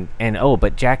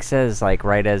 But Jack says, like,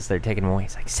 right as they're taking him away,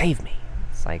 he's like, "Save me!"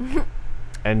 It's like,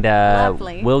 and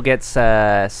Will gets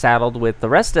saddled with the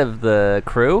rest of the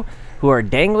crew, who are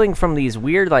dangling from these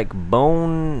weird, like,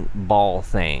 bone ball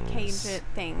things,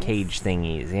 cage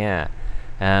thingies. Yeah.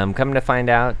 Come to find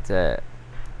out.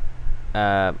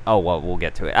 We'll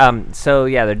get to it. So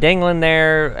yeah, they're dangling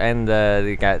there, and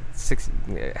they got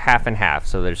half and half.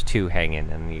 So there's two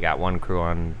hanging, and you got one crew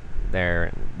on there,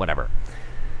 and whatever.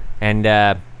 And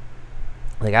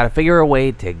they got to figure a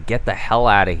way to get the hell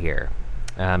out of here,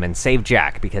 and save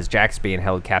Jack, because Jack's being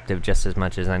held captive just as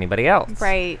much as anybody else.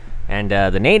 Right. And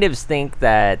the natives think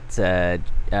that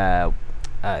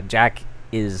Jack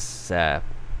is the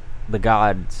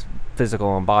god's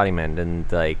physical embodiment, and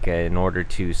like in order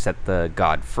to set the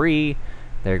god free,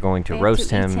 they're going to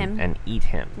roast him and eat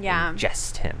him,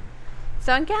 ingest him.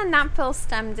 So again, that feels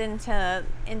stemmed into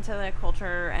the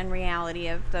culture and reality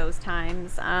of those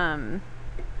times.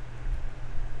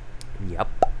 Yep.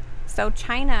 So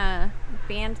China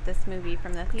banned this movie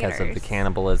from the theaters because of the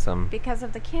cannibalism.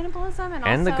 And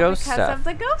also the ghost because stuff. of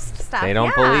the ghost stuff. They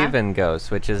don't believe in ghosts,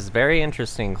 which is very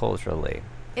interesting culturally.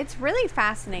 It's really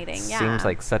fascinating. Seems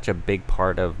like such a big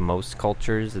part of most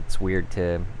cultures. It's weird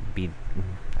to be.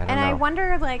 I don't know. I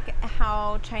wonder, like,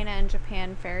 how China and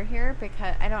Japan fare here,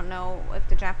 because I don't know if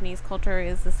the Japanese culture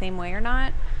is the same way or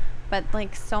not. But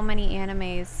like, so many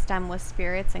animes stem with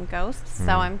spirits and ghosts,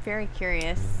 so I'm very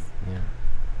curious.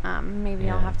 Maybe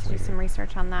I'll have to do some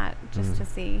research on that just to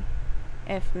see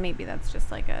if maybe that's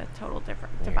just like a total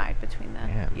different divide between the.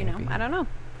 I don't know.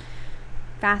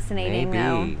 Fascinating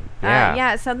though.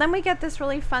 So then we get this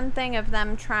really fun thing of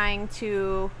them trying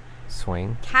to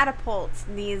catapult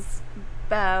these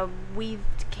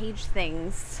weaved cage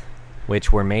things,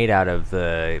 which were made out of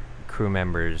the crew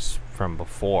members from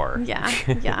before.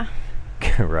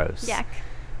 Gross. Yuck.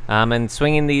 And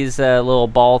swinging these little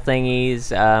ball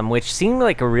thingies, which seemed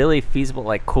like a really feasible,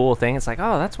 like, cool thing. It's like,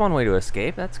 oh, that's one way to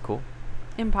escape. That's cool.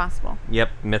 Impossible. Yep,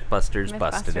 Mythbusters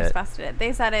busted it.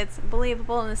 They said it's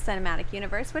believable in the cinematic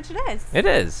universe, which it is. It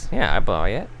is. Yeah, I buy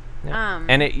it. Yeah.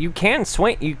 And you can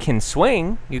swing. You can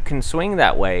swing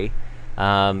that way.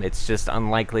 It's just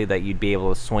unlikely that you'd be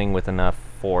able to swing with enough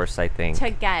force, I think, to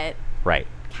get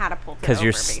catapulted. Because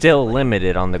you're still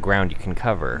limited on the ground you can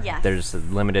cover. Yes. There's a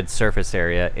limited surface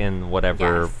area in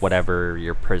whatever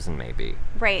your prison may be.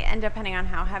 Right, and depending on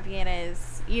how heavy it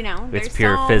is, there's it's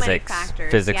pure physics. Many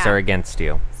factors. Physics are against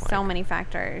you. So many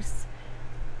factors.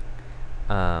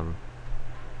 So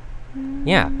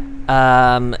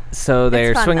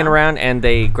they're swinging around, and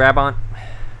they grab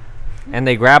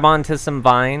onto some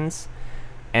vines,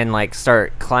 and like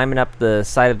start climbing up the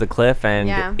side of the cliff,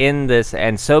 and in this,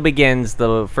 and so begins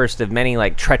the first of many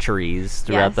like treacheries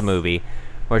throughout the movie,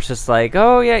 where it's just like,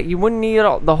 oh yeah, you wouldn't need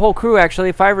the whole crew,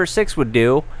 actually 5 or 6 would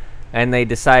do, and they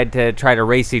decide to try to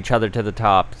race each other to the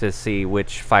top to see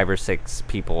which 5 or 6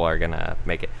 people are gonna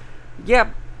make it.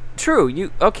 Yep, true.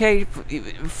 You okay?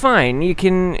 Fine. You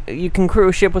can crew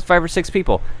a ship with 5 or 6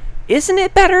 people. Isn't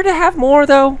it better to have more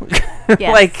though?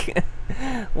 Yes.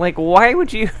 like why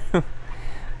would you?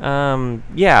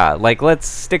 Like let's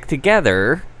stick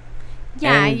together.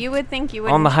 Yeah, you would think you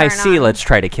would. On the high sea, let's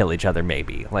try to kill each other,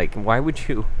 maybe. Like, why would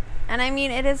you? And I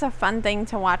mean, it is a fun thing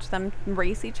to watch them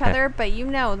race each other, but you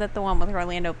know that the one with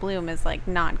Orlando Bloom is like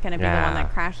not going to be the one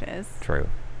that crashes. True.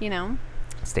 You know?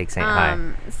 Stakes ain't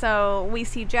high. So we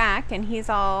see Jack, and he's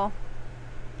all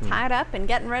tied up and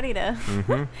getting ready to.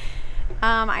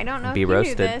 I don't know if you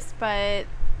knew this, but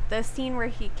the scene where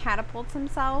he catapults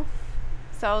himself.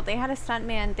 So they had a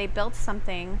stuntman. They built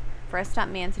something for a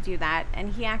stuntman to do that,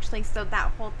 and he actually. So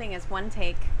that whole thing is one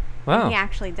take. Wow. And he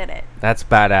actually did it. That's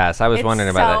badass. I was wondering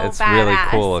about it. It's badass. Really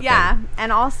cool looking. Yeah,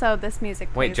 and also this music.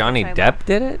 Wait, Johnny Depp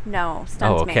did it? No, stuntman.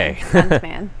 Oh, okay.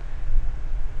 Stuntman.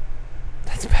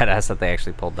 That's badass that they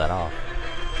actually pulled that off.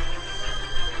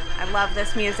 I love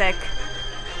this music.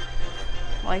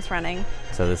 While he's running.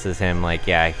 So this is him, like,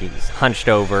 he's hunched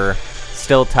over,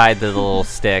 still tied to the little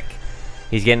stick.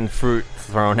 He's getting fruit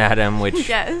thrown at him, which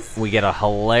we get a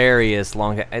hilarious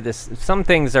long. Some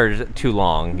things are too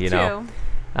long, you know.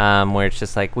 Where it's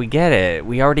just like, we get it.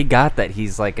 We already got that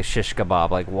he's like a shish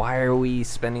kebab. Like, why are we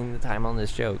spending the time on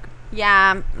this joke?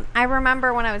 Yeah, I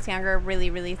remember when I was younger really,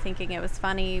 really thinking it was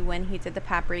funny when he did the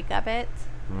paprika bit.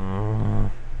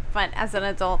 But as an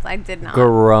adult, I did not.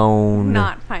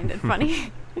 Not find it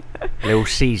funny. Little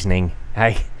seasoning.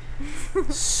 Hey.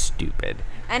 Stupid.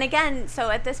 And again, so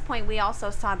at this point, we also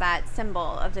saw that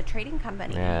symbol of the trading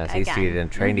company. Yes, East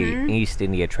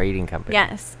India Trading Company.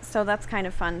 Yes, so that's kind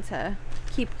of fun to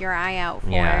keep your eye out for.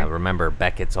 Yeah, remember,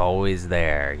 Beckett's always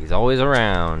there. He's always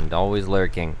around, always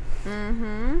lurking.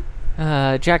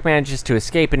 Jack manages to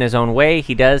escape in his own way.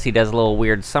 He does a little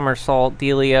weird somersault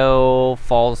dealio,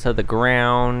 falls to the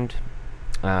ground,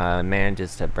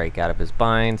 manages to break out of his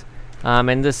binds.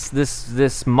 And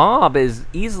this mob is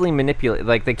easily manipulated.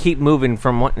 Like, they keep moving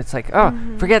from one. It's like,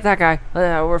 forget that guy.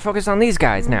 We're focused on these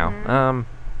guys now.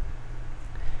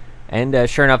 And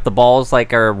sure enough, the balls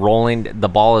are rolling. The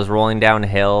ball is rolling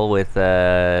downhill with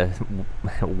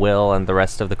Will and the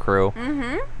rest of the crew,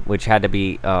 which had to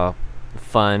be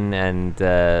fun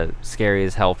and scary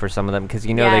as hell for some of them, because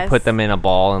they put them in a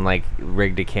ball and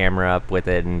rigged a camera up with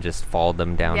it and just followed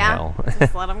them downhill.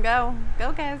 Just let them go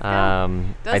guys, go.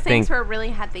 Those things were really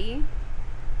heavy.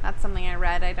 That's something I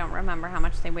read. I don't remember how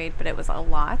much they weighed, but it was a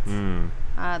lot.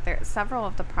 Several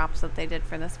of the props that they did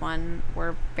for this one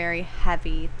were very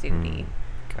heavy duty.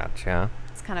 Gotcha.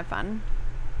 It's kind of fun,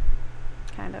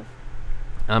 kind of.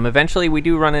 Eventually, we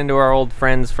do run into our old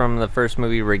friends from the first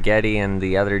movie, Rigetti and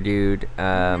the other dude,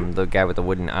 the guy with the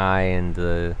wooden eye and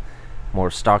the more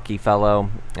stocky fellow.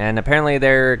 And apparently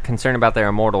they're concerned about their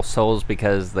immortal souls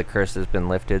because the curse has been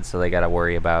lifted, so they got to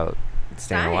worry about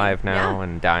staying alive now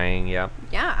and dying. Yeah,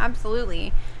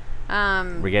 absolutely.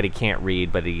 Rigetti can't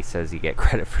read, but he says you get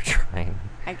credit for trying.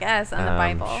 I guess, on the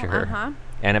Bible. Sure.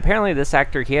 And apparently this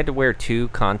actor, he had to wear 2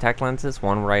 contact lenses,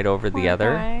 one right over the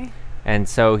other. Guy. And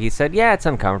so he said, yeah, it's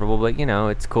uncomfortable, but,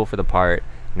 it's cool for the part.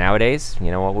 Nowadays,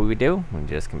 you know what we would do? We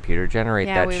just computer generate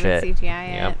that shit. Yeah, we would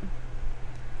CGI it.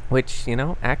 Which,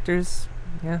 actors,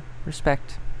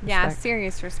 respect. Yeah,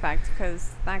 serious respect,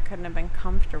 because that couldn't have been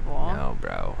comfortable. No,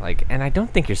 bro. And I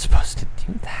don't think you're supposed to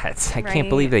do that. I can't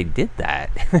believe they did that.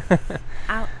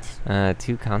 Out.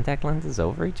 2 contact lenses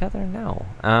over each other? No.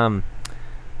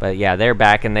 But yeah, they're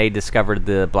back and they discovered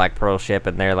the Black Pearl ship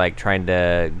and they're trying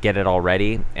to get it all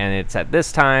ready. And it's at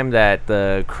this time that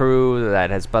the crew that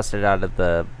has busted out of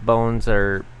the bones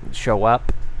show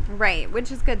up. Right,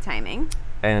 which is good timing.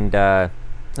 And they're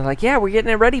like, yeah, we're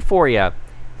getting it ready for you.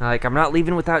 I'm not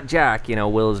leaving without Jack.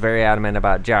 Will is very adamant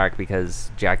about Jack because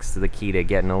Jack's the key to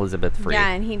getting Elizabeth free. Yeah,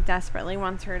 and he desperately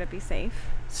wants her to be safe.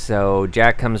 So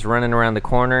Jack comes running around the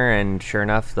corner, and sure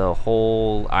enough, the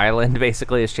whole island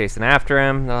basically is chasing after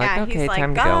him. They're like, okay,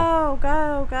 time to go.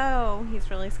 Go.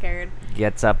 He's really scared.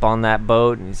 Gets up on that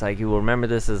boat, and he's like, you will remember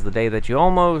this as the day that you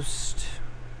almost...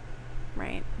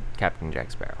 Right. Captain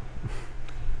Jack Sparrow.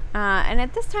 And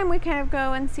at this time, we kind of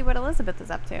go and see what Elizabeth is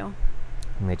up to.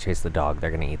 And they chase the dog. They're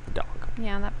going to eat the dog.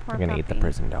 Yeah, that poor They're going to eat the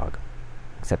prison dog.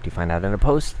 Except you find out in a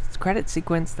post-credit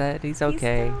sequence that he's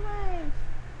okay. He's still alive.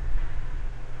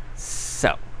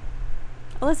 So.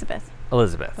 Elizabeth.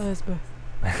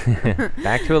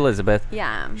 Back to Elizabeth.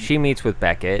 Yeah. She meets with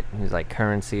Beckett, who's like,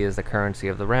 currency is the currency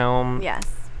of the realm. Yes.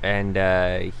 And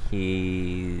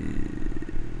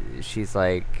she's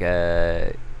like,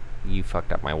 you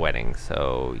fucked up my wedding,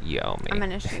 so you owe me. I'm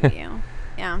gonna shoot you.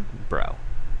 Yeah. Bro.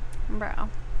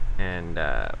 And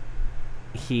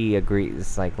he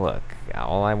agrees, like, look,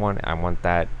 all I want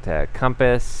that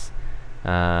compass.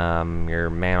 Your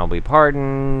man will be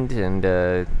pardoned, and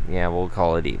yeah, we'll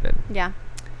call it even. Yeah.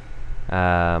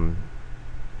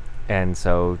 And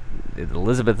so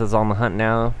Elizabeth is on the hunt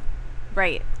now.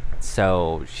 Right.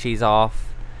 So she's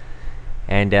off,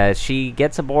 and she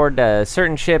gets aboard a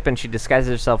certain ship, and she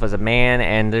disguises herself as a man.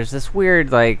 And there's this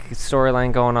weird like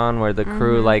storyline going on where the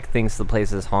crew like thinks the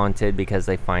place is haunted because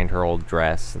they find her old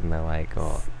dress, and they're like,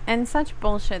 oh. And such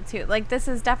bullshit too. Like, this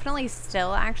is definitely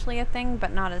still actually a thing,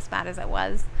 but not as bad as it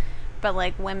was. But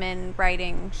like, women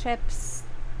riding ships,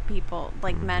 people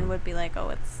like men would be like, oh,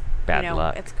 it's bad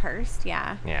luck. It's cursed.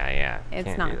 Yeah. It's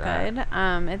Can't not good.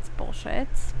 It's bullshit.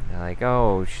 They're like,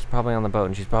 oh, she's probably on the boat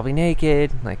and she's probably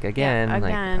naked. Like, again. Yeah,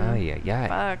 like, oh, yeah.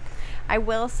 Fuck. I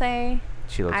will say,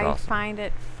 she looks I awesome. find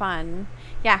it fun.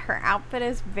 Yeah, her outfit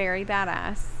is very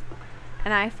badass.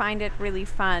 And I find it really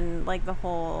fun, like the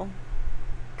whole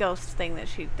ghost thing that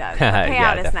she does. The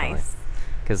payout is definitely. nice.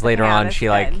 Because later on, she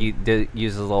like good.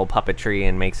 uses a little puppetry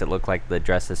and makes it look like the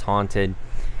dress is haunted.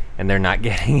 And they're not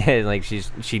getting it. Like,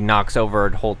 she knocks over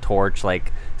a whole torch,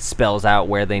 like, spells out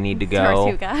where they need to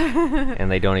go. Tortuga. And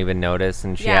they don't even notice.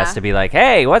 And she has to be like,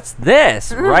 hey, what's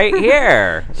this? Right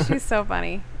here. She's so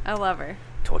funny. I love her.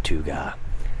 Tortuga.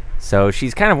 So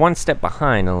she's kind of one step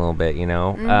behind a little bit, you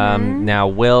know. Now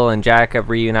Will and Jack have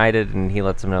reunited, and he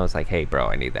lets them know, it's like, hey, bro,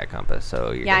 I need that compass.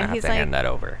 So you're going to have to hand that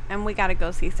over. And we got to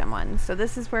go see someone. So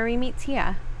this is where we meet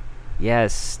Tia.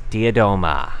 Yes,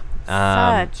 Diadoma.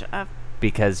 Such a...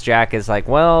 Because Jack is like,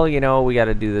 well, you know, we got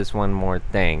to do this one more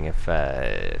thing if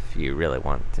you really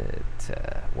want it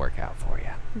to work out for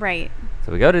you. Right.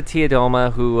 So we go to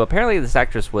Teodoma, who apparently this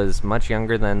actress was much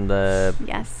younger than the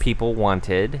people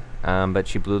wanted, but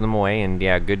she blew them away, and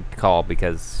yeah, good call,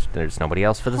 because there's nobody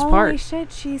else for this part. Holy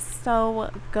shit, she's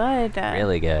so good.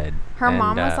 Really good. Her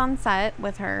mom was on set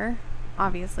with her,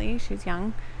 obviously, she's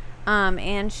young.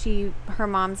 And her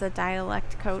mom's a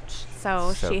dialect coach,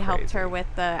 so she helped her with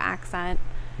the accent.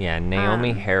 Yeah,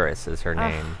 Naomi Harris is her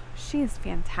name. She's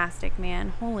fantastic, man.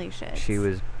 Holy shit. She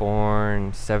was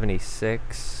born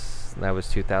 76. That was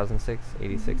 2006,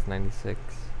 86, 96.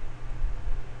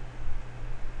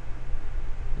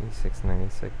 86,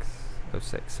 96,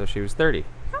 06. So she was 30.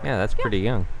 Yeah, that's pretty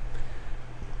young.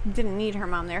 Didn't need her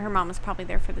mom there. Her mom was probably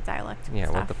there for the dialect. Yeah,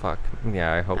 stuff. what the fuck?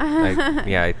 Yeah, I hope.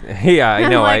 I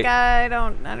know. Like, I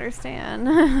don't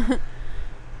understand.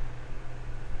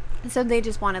 So they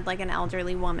just wanted like an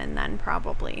elderly woman, then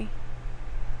probably.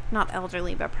 Not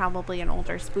elderly, but probably an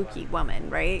older, spooky woman,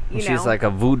 right? She's like a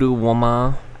voodoo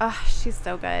woman. Oh, she's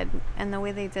so good, and the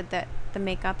way they did the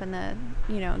makeup and the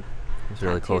it's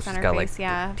really cool. She's got face.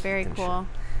 Like very cool.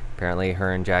 Apparently,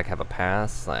 her and Jack have a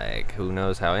past. Like, who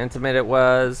knows how intimate it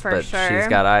was? But sure. She's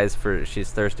got eyes for.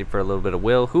 She's thirsty for a little bit of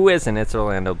Will. Who isn't? It's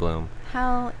Orlando Bloom.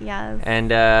 Hell yes. And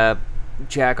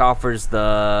Jack offers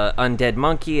the undead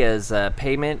monkey as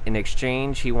payment. In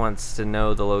exchange, he wants to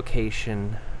know the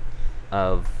location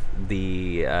of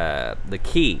the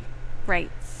key. Right.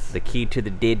 The key to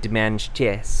the dead man's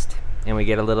chest, and we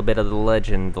get a little bit of the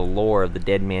legend, the lore of the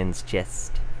dead man's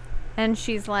chest. And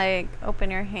she's like, open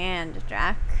your hand,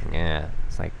 Jack. Yeah.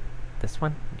 It's like, this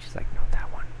one? And she's like, no,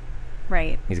 that one.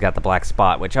 Right. He's got the black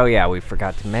spot, which, we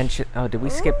forgot to mention. Oh, did we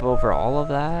skip over all of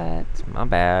that? My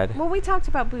bad. Well, we talked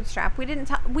about Bootstrap.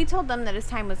 We told them that his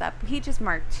time was up. He just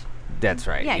marked. That's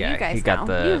right. Yeah, you guys he got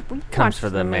know. the comes for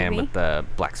the man with the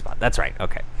black spot. That's right.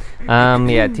 Okay.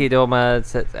 Teodoma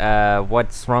says,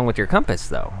 what's wrong with your compass,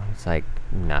 though? It's like,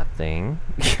 nothing.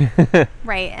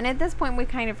 Right. And at this point, we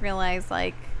kind of realize,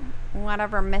 like,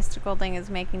 whatever mystical thing is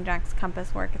making Jack's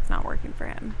compass work, it's not working for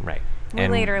him. Right. We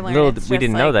later learned we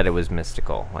didn't know that it was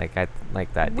mystical. Like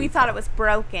that. We thought it was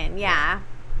broken. Yeah.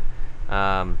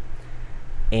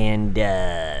 And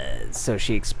so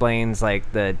she explains,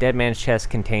 like, the dead man's chest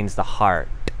contains the heart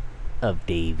of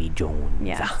Davy Jones.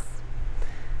 Yes.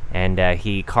 And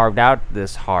he carved out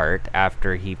this heart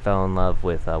after he fell in love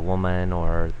with a woman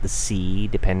or the sea,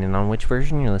 depending on which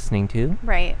version you're listening to.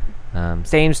 Right.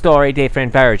 Same story,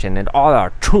 different version, and all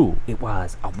are true. It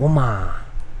was a woman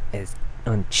as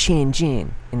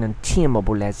unchanging and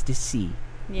untamable as the sea.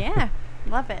 Yeah,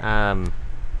 love it.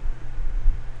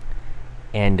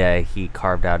 And he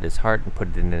carved out his heart and put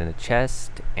it in a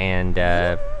chest, and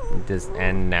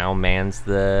and now mans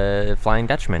the Flying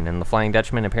Dutchman. And the Flying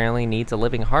Dutchman apparently needs a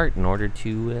living heart in order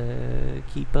to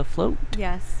keep afloat.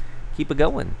 Yes. Keep it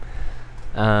going.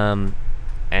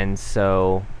 And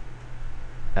so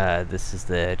this is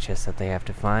the chest that they have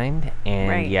to find,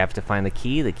 and you have to find the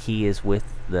key. The key is with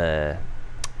the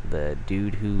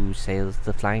dude who sails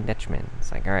the Flying Dutchman.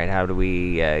 It's like, all right, how do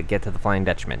we get to the Flying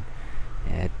Dutchman?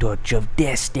 Torch of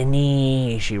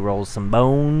Destiny. She rolls some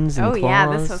bones and claws.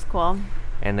 Yeah, this was cool.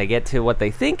 And they get to what they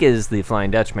think is the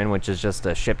Flying Dutchman, which is just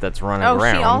a ship that's running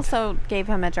around. Oh, she also gave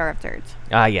him a jar of dirt.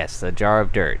 Ah, yes, a jar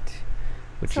of dirt.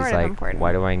 Which is like, important.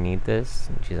 Why do I need this?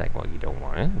 And she's like, well, you don't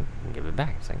want it? Give it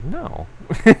back. It's like, no.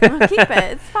 Well, keep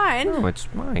it. It's fine. No, it's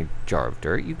my jar of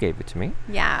dirt. You gave it to me.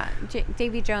 Yeah.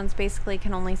 Davy Jones basically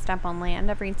can only step on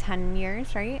land every 10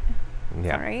 years, right?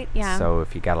 Yeah. Right? Yeah. So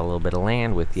if you got a little bit of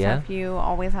land with you. So if you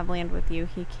always have land with you,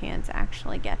 he can't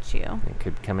actually get you. It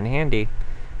could come in handy.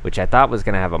 Which I thought was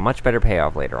going to have a much better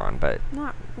payoff later on, but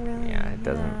not really. Yeah, it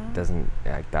doesn't.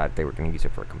 I thought they were going to use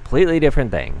it for a completely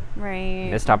different thing. Right.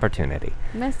 Missed opportunity.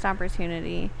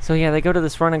 So yeah, they go to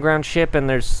this running ground ship, and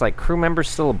there's like crew members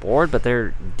still aboard, but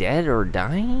they're dead or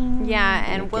dying.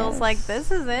 Yeah, and Will's like,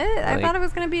 "This is it. I thought it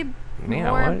was going to be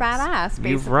more badass." Basically,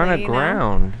 you've run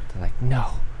aground. They're like,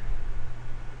 no.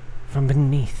 From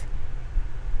beneath,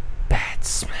 bad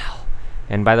smell.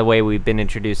 And by the way, we've been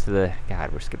introduced to the...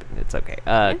 God, we're skipping. It's okay.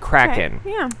 Kraken.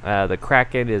 Okay. Yeah. The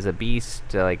Kraken is a beast,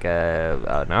 like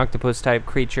an octopus-type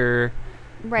creature.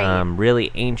 Right.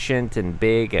 Really ancient and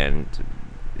big, and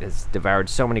has devoured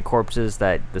so many corpses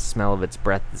that the smell of its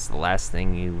breath is the last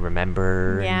thing you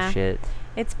remember and shit.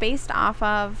 It's based off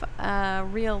of a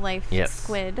real-life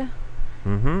squid.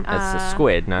 Mm-hmm. It's a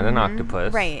squid, not an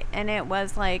octopus. Right. And it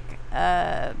was like...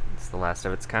 it's the last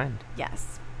of its kind.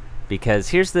 Yes. Because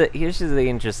here's the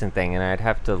interesting thing, and I'd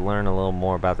have to learn a little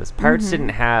more about this. Pirates didn't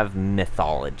have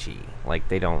mythology. Like,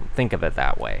 they don't think of it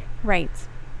that way. Right.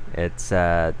 It's,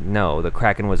 no, the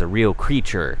Kraken was a real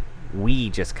creature. We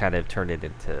just kind of turned it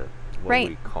into what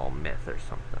we call myth or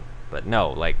something. But no,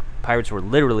 like, pirates were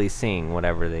literally seeing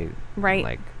whatever they... Right.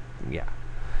 Like, yeah.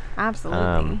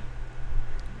 Absolutely.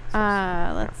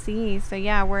 Let's see. So,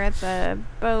 yeah, we're at the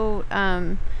boat.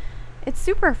 It's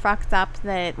super fucked up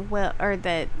that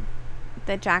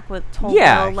Jack told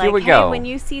Will, like, here we hey, go. when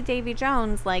you see Davy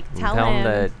Jones, like, tell him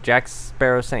that Jack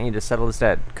Sparrow sent you to settle this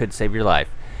debt. Could save your life.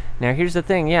 Now, here's the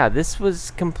thing. Yeah, this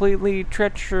was completely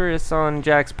treacherous on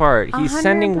Jack's part. He's 100%.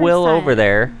 Sending Will over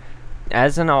there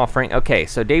as an offering. Okay,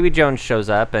 so Davy Jones shows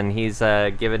up, and he's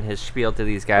giving his spiel to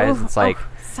these guys. It's like...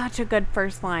 such a good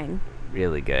first line.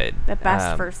 Really good. The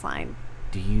best first line.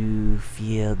 Do you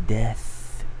feel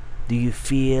death? Do you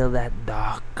feel that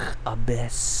dark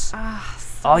abyss?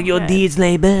 All your deeds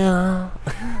lay bare.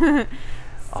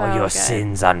 All your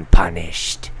sins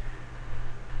unpunished.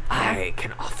 I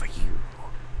can offer you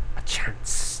a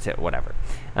chance to whatever.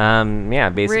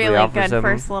 Basically really offers good him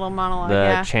first little monologue.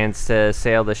 The chance to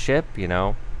sail the ship, you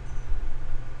know.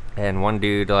 And one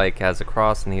dude like has a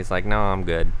cross, and he's like, "No, I'm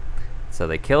good." So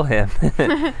they kill him,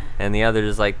 and the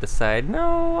others like decide,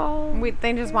 "No."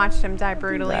 They just watched him die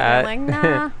brutally. They're like,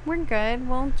 "Nah, we're good.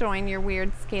 We'll join your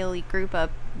weird scaly group of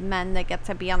men that get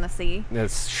to be on the sea."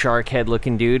 This shark head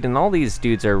looking dude, and all these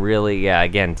dudes are really,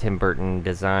 again, Tim Burton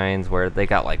designs where they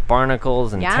got like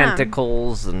barnacles and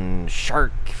tentacles and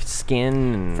shark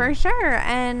skin. And for sure,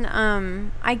 and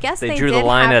I guess they drew did the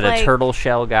line have, at a turtle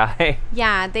shell guy.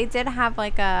 Yeah, they did have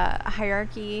like a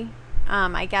hierarchy.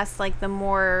 I guess like the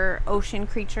more ocean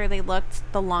creature they looked,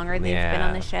 the longer they've been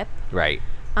on the ship. Right.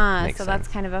 So that's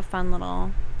kind of a fun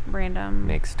little random.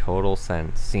 Makes total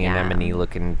sense. Sea anemone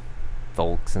looking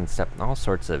folks and stuff, all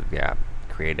sorts of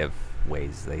creative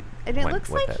ways they. And it looks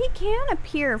like he can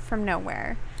appear from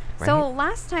nowhere. Right. So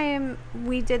last time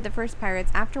we did the first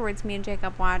Pirates, afterwards me and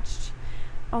Jacob watched.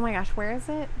 Oh my gosh, where is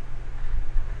it?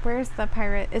 Where's the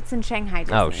pirate? It's in Shanghai,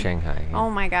 Disney. Oh, Shanghai. Yeah.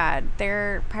 Oh, my God.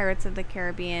 Their Pirates of the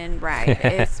Caribbean ride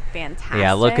is fantastic.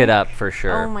 Yeah, look it up for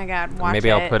sure. Oh, my God. Watch Maybe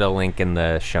it. I'll put a link in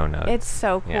the show notes. It's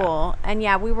so cool. And,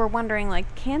 we were wondering,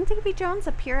 like, can Davy Jones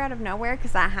appear out of nowhere?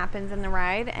 Because that happens in the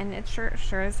ride. And it sure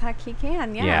as heck he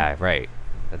can. Yeah. Yeah, right.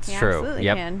 That's true. Absolutely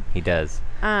can. He does.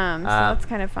 So that's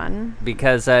kind of fun.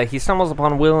 Because he stumbles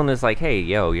upon Will and is like, "Hey,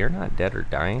 yo, you're not dead or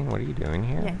dying. What are you doing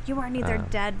here?" Yeah, you are neither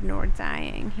dead nor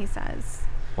dying, he says.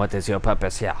 What is your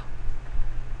purpose here?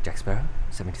 Jack Sparrow,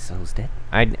 70 souls dead.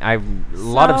 A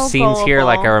lot of scenes here,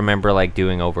 like I remember, like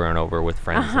doing over and over with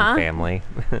friends and family.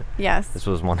 Yes. This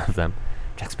was one of them.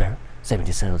 Jack Sparrow,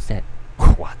 70 souls dead.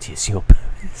 What is your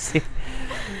purpose?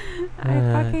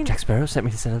 Jack Sparrow,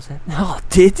 70 souls dead. Oh,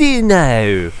 did he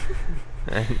know?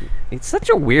 It's such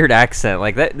a weird accent.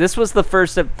 Like that. This was the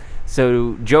first of.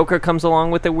 So Joker comes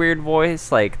along with a weird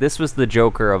voice. Like, this was the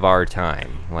Joker of our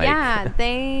time. Like,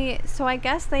 yeah, so I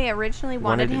guess they originally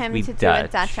wanted him to do a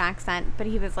Dutch accent, but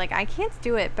he was like, I can't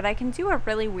do it, but I can do a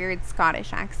really weird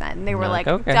Scottish accent. And they were like,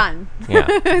 okay. Done. Yeah,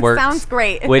 sounds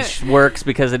great. Which works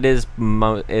because it is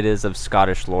of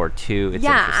Scottish lore too. It's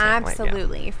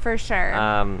absolutely, like, for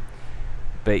sure.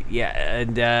 But yeah,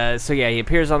 and so yeah, he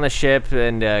appears on the ship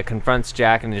and confronts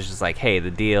Jack and is just like, hey, the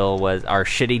deal was our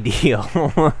shitty deal,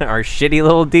 our shitty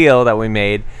little deal that we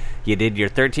made. You did your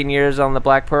 13 years on the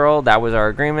Black Pearl. That was our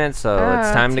agreement, so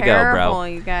it's time to go, bro.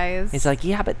 You guys. He's like,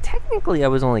 yeah, but technically I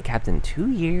was only captain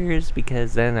 2 years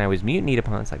because then I was mutinied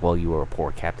upon. It's like, well, you were a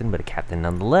poor captain, but a captain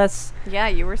nonetheless. Yeah,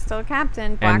 you were still a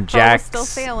captain. Black Pearl was still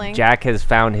sailing. Jack has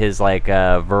found his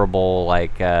verbal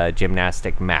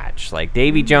gymnastic match. Like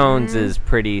Davy Jones is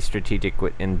pretty strategic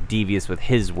and devious with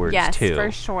his words too. Yes,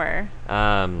 for sure.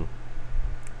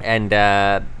 And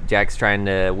Jack's trying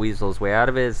to weasel his way out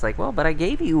of it. It's like, well, but I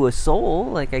gave you a soul.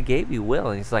 Like, I gave you will.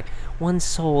 And he's like, one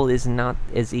soul is not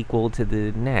as equal to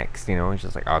the next. You know, he's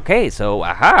just like, okay, so,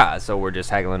 so we're just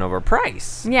haggling over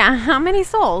price. Yeah, how many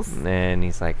souls? And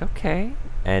he's like, okay.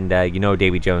 And,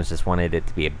 Davy Jones just wanted it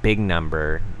to be a big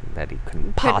number that he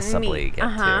couldn't possibly get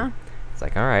to. It's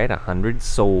like, all right, 100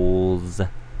 souls,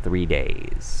 3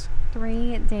 days.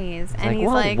 3 days. And he's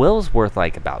like, Will's worth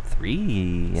like about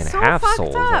 3.5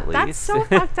 souls at least. That's so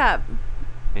fucked up.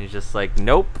 And he's just like,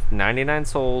 nope, 99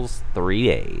 souls, 3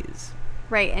 days.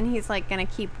 Right, and he's like gonna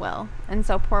keep Will. And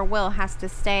so poor Will has to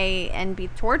stay and be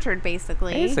tortured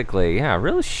basically. Basically, yeah,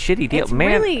 really shitty deal. It's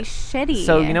really shitty.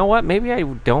 So you know what? Maybe I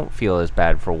don't feel as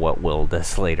bad for what Will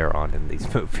does later on in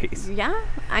these movies. Yeah.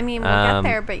 I mean, we'll get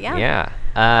there, but yeah.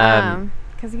 Yeah.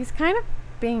 Because he's kind of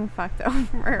being fucked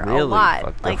over a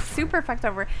lot, super fucked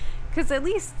over, because at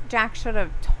least Jack should have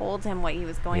told him what he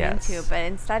was going into, but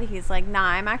instead he's like, nah,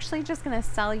 I'm actually just gonna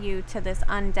sell you to this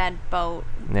undead boat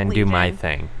and do my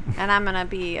thing, and I'm gonna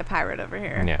be a pirate over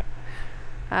here.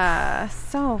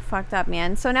 So fucked up,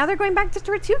 man. So now they're going back to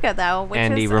Tortuga though,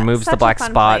 and he removes the black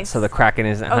spot so the Kraken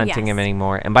isn't hunting him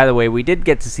anymore. And by the way, we did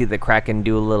get to see the Kraken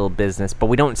do a little business, but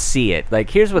we don't see it.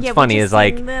 Like, here's what's funny is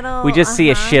like we just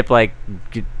see a ship like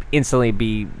instantly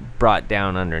be brought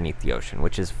down underneath the ocean,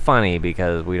 which is funny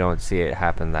because we don't see it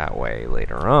happen that way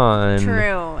later on.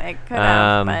 True, it could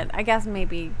have, but I guess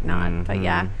maybe not. But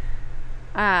yeah,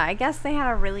 I guess they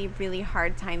had a really, really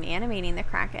hard time animating the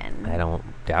Kraken. I don't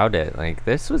doubt it. Like,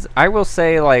 this was, I will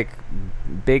say, like,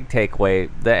 big takeaway,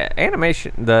 the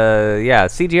animation,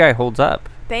 CGI holds up.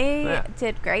 They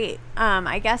did great.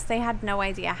 I guess they had no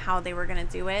idea how they were going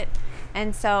to do it.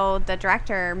 And so the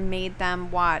director made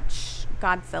them watch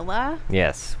Godzilla.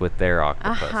 Yes, with their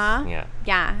octopus.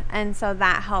 Yeah, and so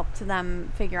that helped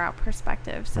them figure out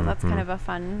perspective. So that's kind of a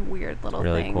fun, weird little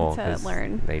thing to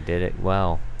learn. They did it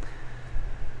well.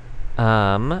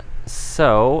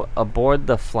 So aboard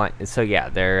the flight. So yeah,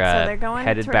 they're going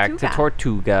headed back to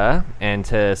Tortuga and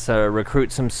to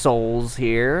recruit some souls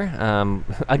here.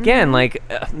 Again,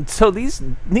 so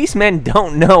these men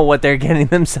don't know what they're getting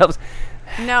themselves.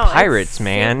 No, pirates,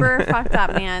 man. Super fucked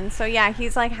up, man. So yeah,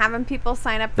 he's like having people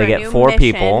sign up for a new mission.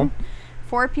 They get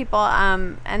 4 people.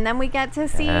 And then we get to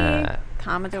see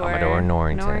Commodore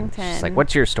Norrington. She's like,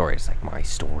 "What's your story?" It's like, "My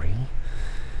story.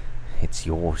 It's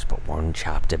yours, but one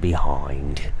chapter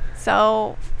behind."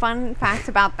 So, fun fact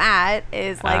about that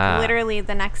is literally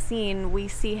the next scene, we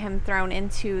see him thrown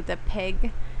into the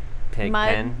pig mud,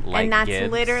 pen, like and that's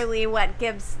Gibbs. Literally what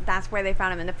Gibbs. That's where they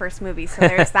found him in the first movie. So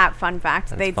there's that fun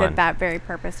fact. They did that very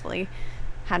purposefully.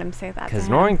 Had him say that. Because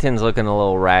Norrington's looking a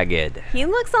little ragged. He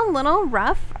looks a little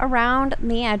rough around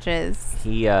the edges.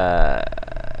 He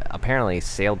apparently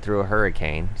sailed through a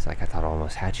hurricane. He's like, I thought I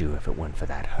almost had you if it weren't for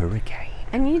that hurricane.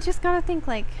 And you just gotta think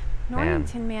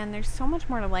Norrington, man, there's so much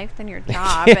more to life than your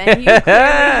job. And you clearly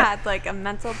had a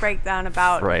mental breakdown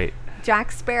about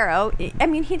Jack Sparrow. I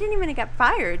mean, he didn't even get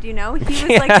fired, He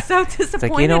was so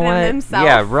disappointed in himself.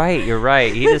 Yeah, right, you're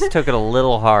right. He just took it a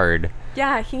little hard.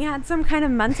 Yeah, he had some kind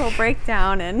of mental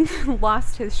breakdown and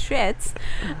lost his shits.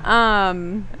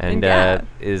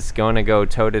 Is going to go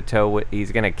toe-to-toe with...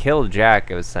 He's going to kill Jack,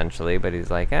 essentially, but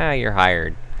he's like, you're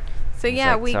hired. So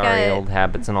yeah, we got old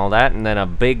habits and all that, and then a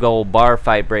big old bar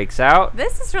fight breaks out.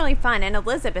 This is really fun, and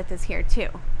Elizabeth is here too,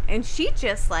 and she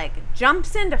just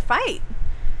jumps in to fight.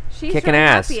 She's kicking really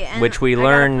ass, happy, which we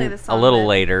learn a little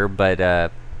later, but in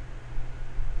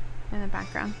the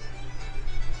background.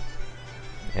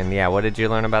 And yeah, what did you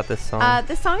learn about this song?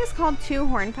 This song is called Two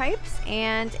Hornpipes,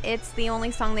 and it's the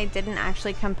only song they didn't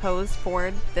actually compose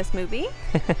for this movie.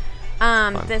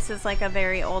 This is like a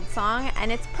very old song,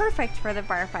 and it's perfect for the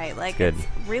bar fight. Like, it's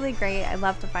really great. I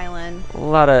love the violin.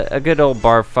 A good old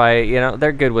bar fight. You know,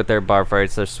 they're good with their bar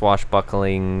fights. Their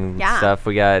swashbuckling stuff.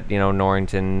 We got,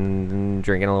 Norrington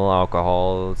drinking a little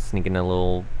alcohol, sneaking a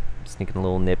little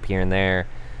nip here and there.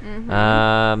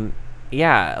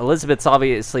 Yeah, Elizabeth's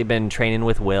obviously been training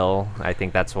with Will. I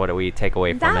think that's what we take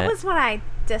away from it. That was what I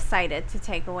decided to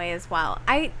take away as well.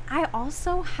 I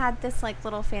also had this like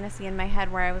little fantasy in my head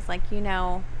where I was like,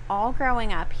 all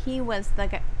growing up, he was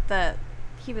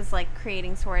he was like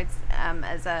creating swords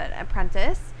as an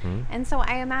apprentice, and so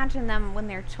I imagine them when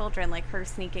they're children, like her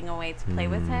sneaking away to play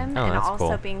with him, and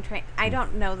also being trained. I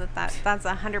don't know that's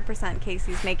 100%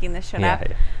 Casey's making this shit up,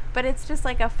 but it's just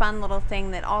like a fun little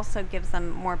thing that also gives them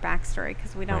more backstory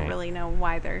because we don't really know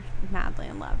why they're madly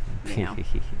in love.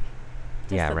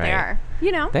 Just they are.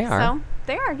 They are. So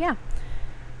they are, yeah.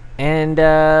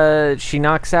 And she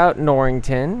knocks out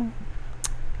Norrington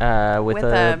with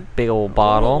a big old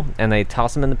bottle, and they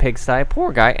toss him in the pigsty.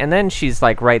 Poor guy. And then she's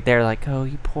like right there, like, "Oh,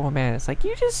 you poor man." It's like,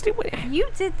 you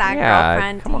did that,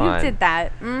 girlfriend. Come on. You did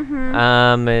that.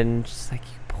 Mm-hmm. And she's like,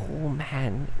 "You poor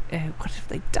man. What have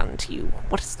they done to you?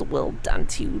 What has the world done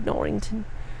to you, Norrington?"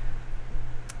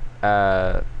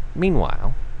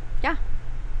 Meanwhile. Yeah.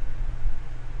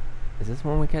 Is this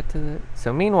when we get to the...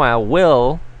 So meanwhile,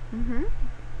 Will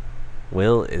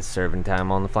is serving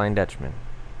time on the Flying Dutchman.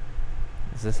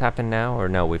 Does this happen now? Or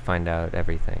no, we find out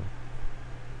everything.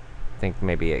 I think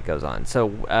maybe it goes on.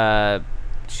 So,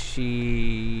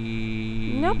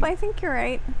 she... Nope, I think you're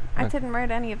right. I didn't write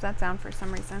any of that down for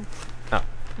some reason. Oh.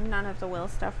 None of the Will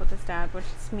stuff with his dad, which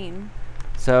is mean.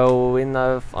 So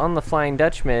on the Flying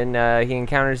Dutchman, he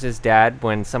encounters his dad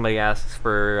when somebody asks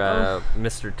for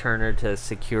Mr. Turner to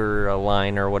secure a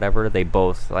line or whatever. They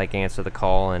both answer the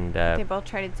call, and they both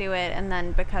try to do it, and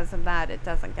then because of that, it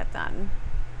doesn't get done.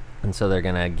 And so they're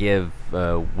gonna give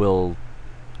Will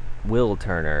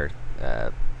Turner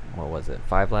what was it?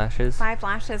 5 lashes. 5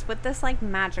 lashes with this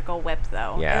magical whip,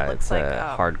 though. Yeah, it looks it's like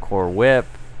a hardcore whip,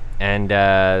 and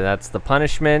that's the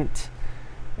punishment.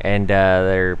 And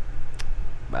they're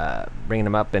bringing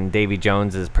him up, and Davy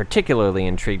Jones is particularly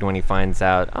intrigued when he finds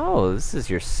out, oh, this is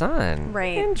your son.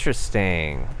 Right.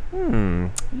 Interesting.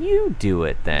 You do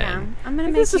it then. Yeah, I'm gonna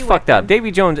make this is fucked up.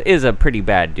 Davy Jones is a pretty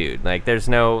bad dude. There's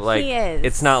no, he is.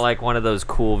 It's not like one of those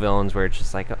cool villains where it's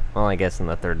just like, well, I guess in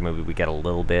the 3rd movie we get a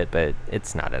little bit, but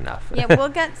it's not enough. Yeah, we'll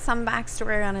get some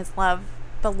backstory on his love,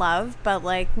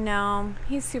 but no,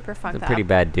 he's super fucked up. He's a pretty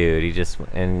bad dude. He just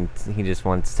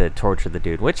wants to torture the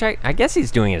dude, which I guess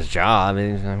he's doing his job.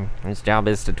 His job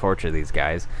is to torture these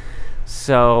guys.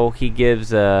 So he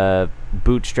gives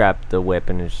Bootstrap the whip,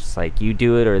 and it's just like, you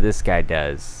do it or this guy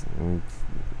does. And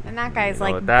that guy's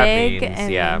big means,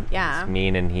 and yeah, it's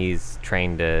mean, and he's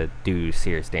trained to do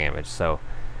serious damage. So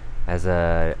as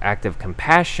a act of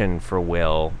compassion for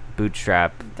Will,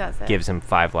 Bootstrap gives him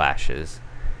 5 lashes.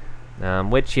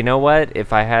 Which, you know what?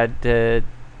 If I had to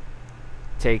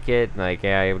take it, I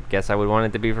guess I would want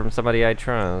it to be from somebody I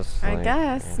trust. I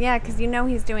guess, yeah, because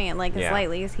he's doing it as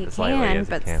lightly as he can,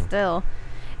 but still.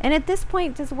 And at this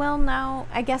point, does Will know?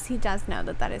 I guess he does know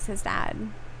that is his dad.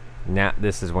 Now,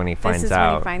 this is when he finds out. This is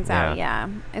when he finds out, yeah.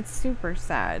 It's super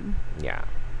sad. Yeah.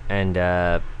 And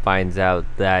finds out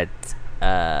that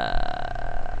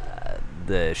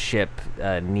the ship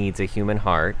needs a human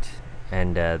heart.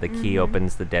 And the key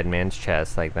opens the dead man's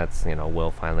chest. That's, Will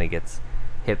finally gets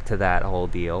hip to that whole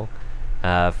deal.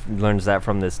 Learns that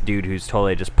from this dude who's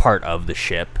totally just part of the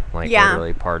ship.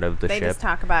 Literally part of the ship. They just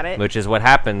talk about it. Which is what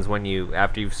happens when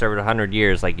after you've served 100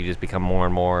 years, you just become more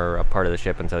and more a part of the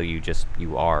ship until you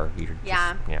are.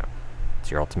 Yeah.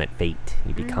 It's your ultimate fate.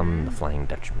 You become the Flying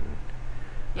Dutchman.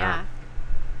 Yeah.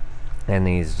 And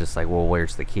he's just like, well,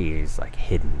 where's the key? He's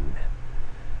hidden.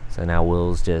 So now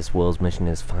Will's mission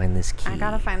is find this key. I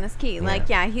gotta find this key.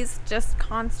 Yeah. He's just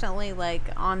constantly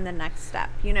on the next step,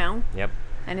 Yep.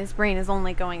 And his brain is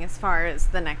only going as far as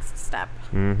the next step.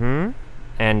 Mm-hmm.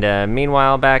 And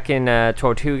meanwhile, back in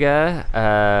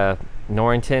Tortuga,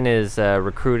 Norrington is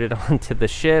recruited onto the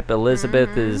ship.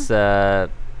 Elizabeth is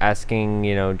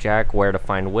asking, Jack where to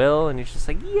find Will, and he's just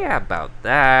like, yeah, about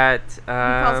that. He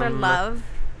calls her love,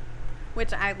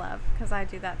 which I love because I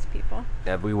do that to people.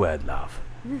 Every word, love.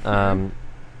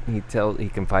 He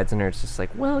confides in her. It's just like,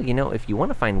 well, if you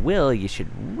want to find Will, you should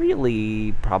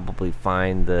really probably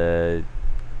find the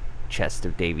chest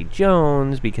of Davy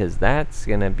Jones, because that's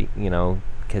gonna be,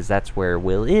 because that's where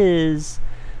Will is,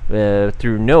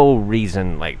 through no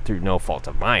reason, through no fault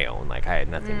of my own. I had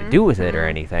nothing to do with it or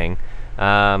anything.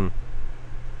 And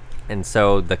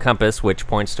so the compass, which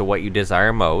points to what you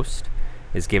desire most,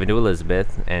 is given to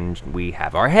Elizabeth, and we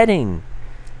have our heading.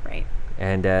 Right.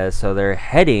 And so they're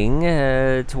heading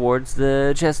towards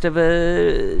the chest of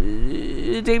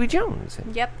Davy Jones.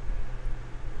 Yep.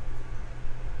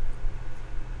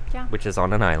 Yeah. Which is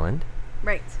on an island.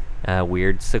 Right. A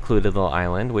weird, secluded little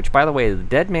island, which, by the way, the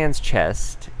dead man's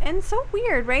chest. And so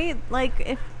weird, right?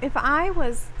 Like, if I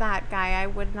was that guy, I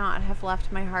would not have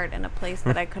left my heart in a place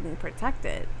that I couldn't protect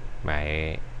it.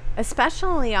 Right.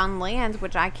 Especially on land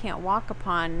which I can't walk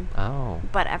upon. Oh.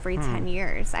 But every 10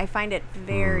 years. I find it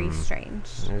very strange.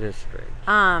 It is strange.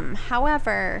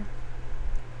 However,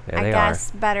 I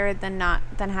guess better than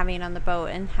having it on the boat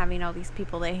and having all these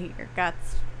people that hate your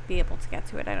guts be able to get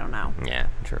to it. I don't know. Yeah,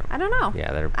 true. I don't know.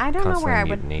 Yeah, I don't know where I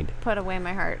would put away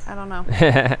my heart. I don't know.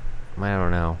 I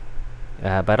don't know.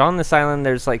 But on this island,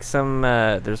 there's like some.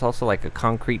 There's also like a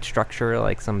concrete structure,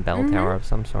 like some bell tower of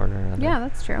some sort or another. Yeah,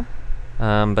 that's true.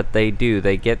 But they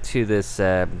get to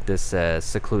this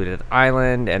secluded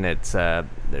island, and it's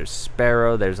there's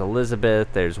Sparrow, there's Elizabeth,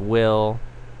 there's Will.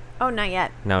 Oh, not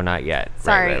yet. No, not yet.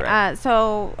 Sorry. Right.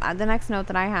 So the next note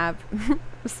that I have,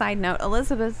 side note,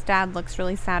 Elizabeth's dad looks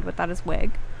really sad without his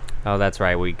wig. Oh, that's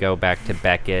right. We go back to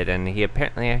Beckett, and he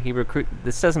recruit.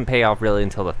 This doesn't pay off really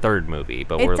until the third movie,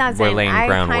 but we're laying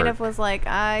groundwork. I kind of was like,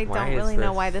 I don't really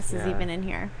know why this is even in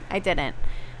here. I didn't.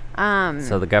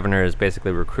 So the governor is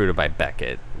basically recruited by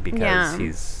Beckett because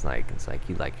he's like, it's like,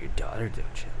 you like your daughter,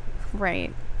 don't you?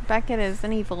 Right. Beckett is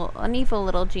an evil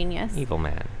little genius. Evil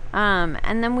man.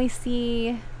 And then we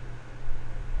see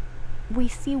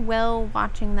Will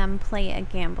watching them play a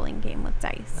gambling game with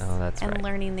dice. Oh, that's right. And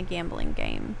learning the gambling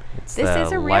game. This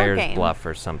is a real Liar's game. Bluff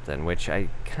or something, which I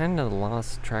kind of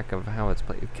lost track of how it's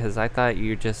played because I thought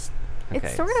you just. Okay,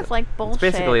 it's sort of like bullshit.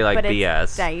 It's basically like but BS.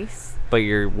 It's dice. But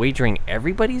you're wagering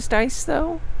everybody's dice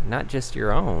though, not just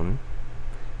your own.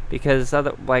 Because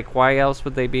why else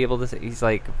would they be able to say, he's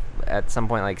like, at some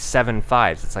point, like 7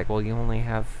 5s. It's like, well, you only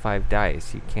have 5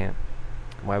 dice. You can't,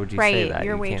 why would you say that?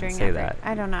 You're wagering that.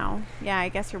 I don't know. Yeah, I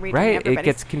guess you're wagering everybody's. It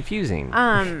gets confusing.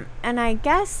 And I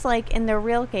guess, like, in the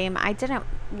real game, I didn't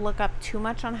look up too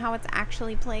much on how it's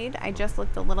actually played. I just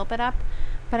looked a little bit up.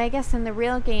 But I guess in the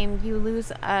real game, you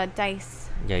lose a dice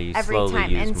every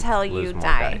time until you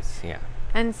die. Dice. Yeah.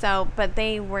 And so, but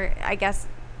they were, I guess,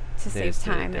 to save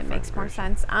time, it makes more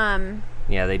sense.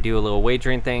 Yeah, they do a little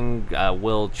wagering thing.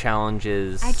 Will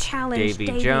challenges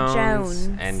Davy Jones,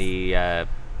 and he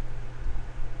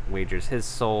wagers his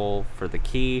soul for the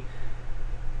key.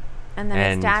 And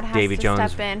then his dad has to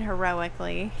step in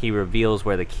heroically. He reveals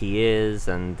where the key is,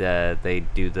 and they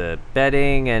do the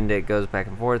betting, and it goes back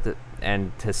and forth.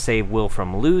 And to save Will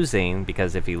from losing,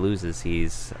 because if he loses,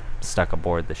 he's stuck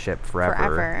aboard the ship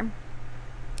forever.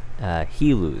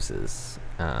 He loses.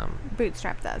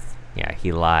 Bootstrap does. Yeah,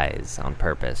 he lies on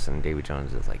purpose, and Davy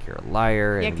Jones is like, you're a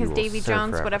liar. Yeah, because Davy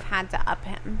Jones would have had to up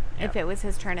him if it was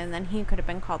his turn, and then he could have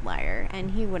been called liar,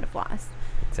 and he would have lost.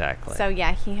 Exactly. So,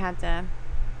 yeah, he had to.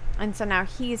 And so now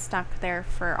he's stuck there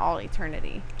for all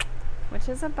eternity, which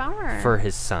is a bummer. For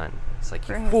his son. It's like,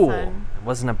 you fool. It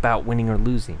wasn't about winning or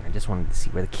losing. I just wanted to see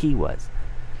where the key was.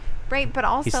 Right, but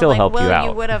also, he still helped you out.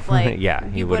 You would have, like, yeah,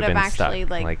 you would have actually,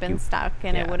 been stuck,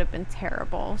 and it would have been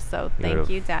terrible. So, thank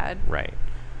you, Dad. Right.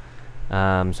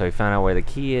 So he found out where the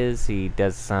key is. He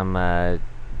does some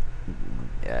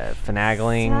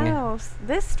finagling. So,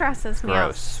 this stresses me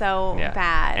out so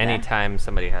bad. Anytime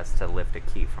somebody has to lift a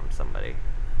key from somebody.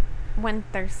 When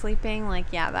they're sleeping,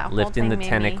 like, that whole lifting thing the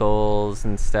tentacles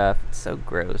and stuff. It's so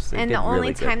gross. And the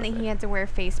only time that he had to wear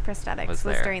face prosthetics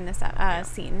was during this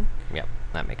scene. Yep,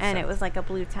 that makes sense. And it was like a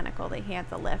blue tentacle that he had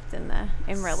to lift in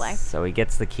real life. So he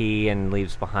gets the key and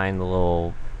leaves behind the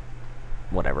little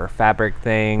fabric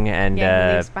thing, and he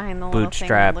leaves behind the little thing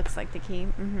that looks like the key.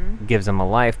 Gives him a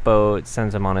lifeboat,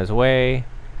 sends him on his way.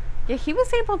 Yeah, he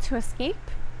was able to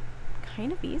escape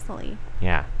kind of easily.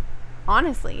 Yeah.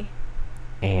 Honestly.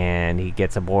 And he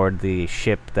gets aboard the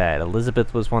ship that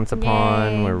Elizabeth was once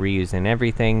upon. Yay. We're reusing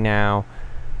everything now.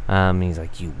 He's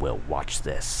like, you will watch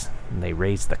this. And they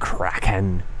raise the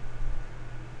Kraken.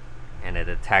 And it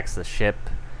attacks the ship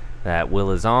that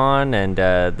Will is on. And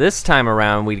this time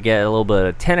around, we get a little bit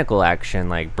of tentacle action,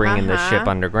 like bringing the ship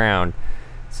underground.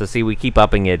 So, see, we keep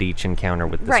upping it each encounter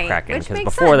with this Kraken. Because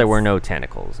before there were no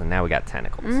tentacles, and now we got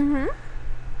tentacles.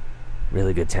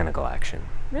 Really good tentacle action.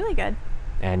 Really good.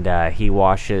 And he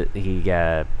washes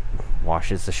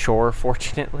the shore,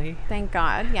 fortunately. Thank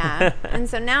God, yeah. And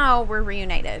so now we're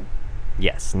reunited.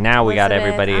 Yes, now we got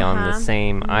everybody on the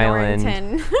same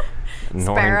island.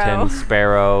 Norrington,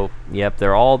 Sparrow. Yep,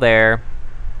 they're all there.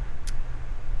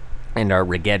 and our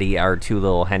Rigetti, our two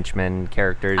little henchmen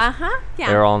characters. Yeah.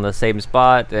 They're all in the same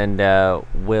spot, and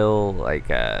Will,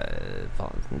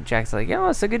 Jack's like,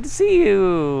 "Oh, so good to see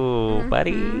you,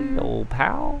 buddy, old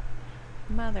pal."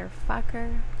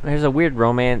 Motherfucker. There's a weird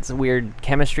romance, weird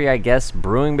chemistry, I guess,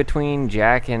 brewing between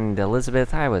Jack and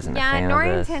Elizabeth. I wasn't a fan of this. Yeah,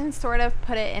 Norrington sort of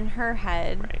put it in her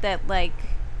head that, like,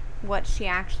 what she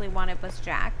actually wanted was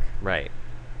Jack. Right.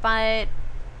 But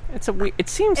it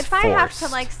seems if forced. I have to,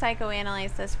 like,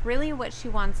 psychoanalyze this, really what she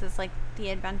wants is, like, the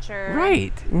adventure.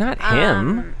 Right. Not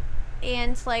him.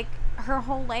 And, like, her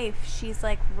whole life, she's,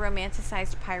 like,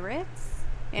 romanticized pirates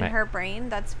in her brain.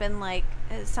 That's been, like,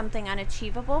 something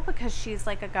unachievable because she's,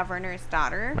 like, a governor's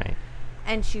daughter. Right.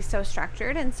 And she's so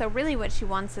structured. And so really what she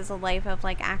wants is a life of,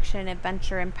 like, action,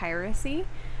 adventure, and piracy.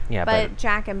 Yeah, but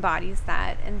Jack embodies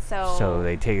that. And so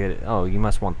they take it, you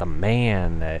must want the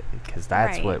man that, because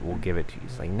that's what will give it to you.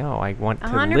 It's like, no, I want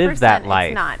to live that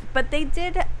life. It's not. But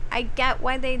I get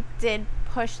why they did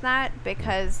push that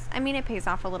because, I mean, it pays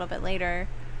off a little bit later.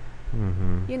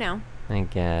 Mm-hmm. You know. I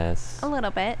guess. A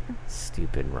little bit.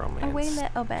 Stupid romance. A wee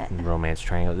little bit. Romance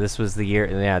triangle. This was the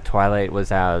year, Twilight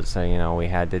was out, so, we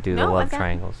had to do the love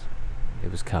triangles.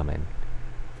 It was coming.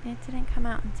 It didn't come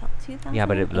out until 2008. Yeah,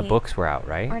 but the books were out,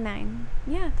 right? Or 9.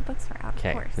 Yeah, the books were out,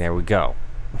 of course. There we go.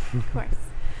 Of course.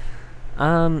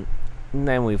 And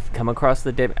then we've come across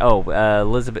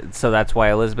Elizabeth. So that's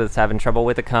why Elizabeth's having trouble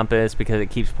with the compass, because it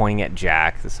keeps pointing at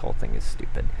Jack. This whole thing is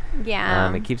stupid.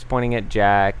 Yeah. It keeps pointing at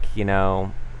Jack,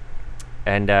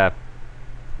 and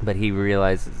but he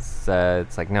realizes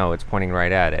it's like, no, it's pointing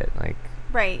right at it. Like,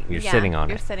 right. You're sitting on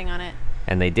it. You're sitting on it.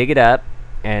 And they dig it up,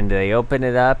 and they open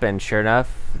it up, and sure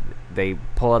enough, they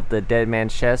pull up the dead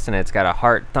man's chest, and it's got a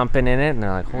heart thumping in it, and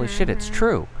they're like, holy shit, it's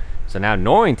true. So now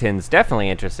Norrington's definitely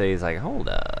interested. He's like, hold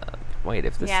up. Wait,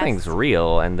 if this thing's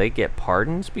real and they get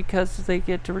pardons because they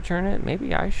get to return it,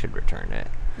 maybe I should return it.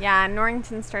 Yeah,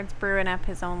 Norrington starts brewing up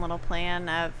his own little plan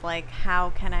of, like, how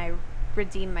can I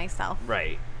redeem myself?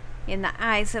 Right. In the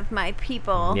eyes of my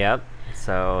people. Yep.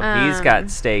 So he's got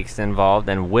stakes involved,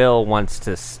 and Will wants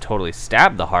to totally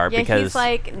stab the heart because he's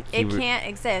like, it can't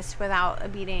exist without a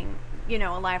beating,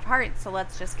 a live heart. So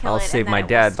let's just kill it. I'll save and then my it will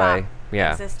dad stop by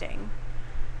existing.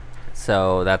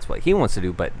 So that's what he wants to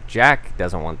do, but Jack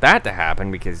doesn't want that to happen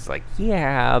because he's like,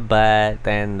 yeah, but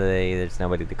then there's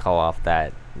nobody to call off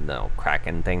that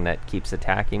Kraken thing that keeps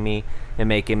attacking me and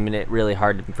making it really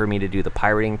hard for me to do the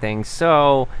pirating thing,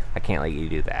 so I can't let you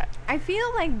do that. I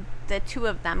feel like the two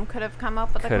of them could have come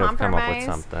up with a compromise. Could have come up with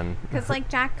something. Because, like,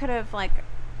 Jack could have, like,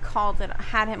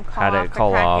 had him call off the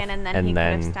Kraken, and then he could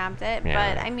have stabbed it.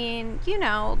 Yeah. But, I mean,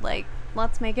 like,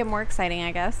 let's make it more exciting,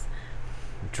 I guess.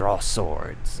 Draw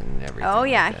swords and everything. Oh,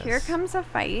 yeah. Here comes a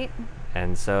fight.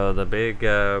 And so the big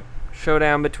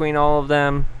showdown between all of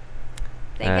them.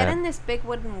 They get in this big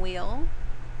wooden wheel.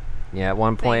 Yeah, at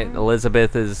one point,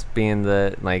 Elizabeth is being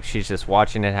she's just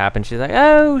watching it happen. She's like,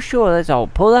 oh, sure, let's all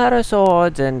pull out our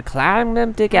swords and climb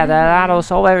them together. That'll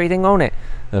solve everything on it.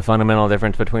 The fundamental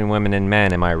difference between women and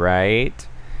men, am I right?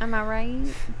 Am I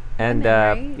right? And,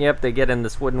 right? Yep, they get in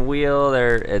this wooden wheel.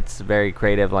 It's very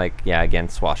creative, again,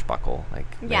 swashbuckle.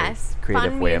 Yes.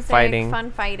 Creative fun way music, of fighting.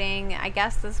 Fun fighting. I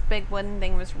guess this big wooden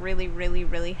thing was really, really,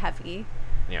 really heavy.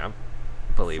 Yeah.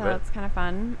 Believe it. So it's kind of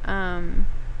fun.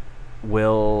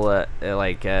 Will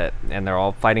and they're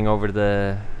all fighting over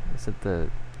is it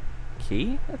the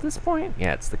key at this point?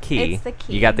 Yeah, it's the key. It's the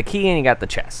key. You got the key and you got the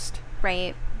chest.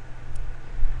 Right.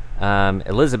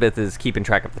 Elizabeth is keeping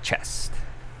track of the chest.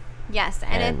 Yes,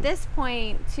 and at this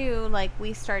point too,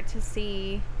 we start to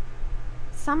see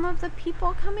some of the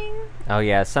people coming. Oh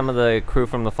yeah, some of the crew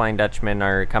from the Flying Dutchman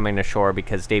are coming ashore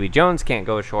because Davy Jones can't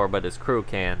go ashore, but his crew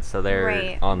can. So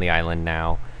they're on the island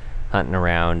now, hunting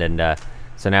around, and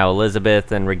so now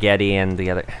Elizabeth and Rigetti and the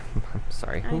other. I'm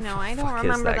sorry. I know. I don't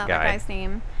remember that guy's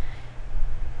name.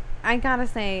 I gotta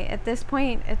say, at this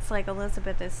point, it's like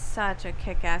Elizabeth is such a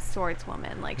kick-ass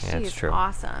swordswoman. She's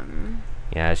awesome.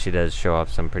 Yeah, she does show off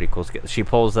some pretty cool skills. She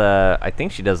pulls I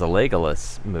think she does a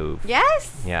Legolas move.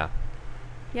 Yes. Yeah.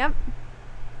 Yep.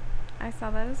 I saw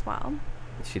that as well.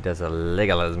 She does a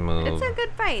Legolas move. It's a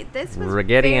good fight. This was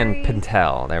Rigetti and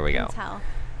Pintel. There we go.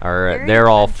 They're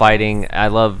all fighting. I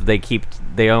love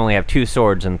they only have 2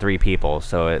 swords and 3 people,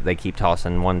 so they keep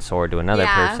tossing one sword to another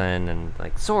person and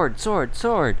sword.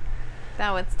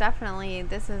 So it's definitely,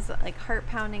 this is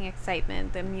heart-pounding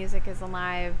excitement. The music is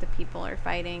alive. The people are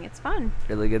fighting. It's fun.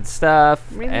 Really good stuff.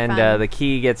 Really and fun. The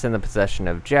key gets in the possession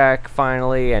of Jack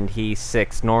finally, and he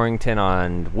sicks Norrington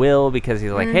on Will because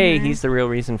he's like, hey, he's the real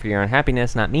reason for your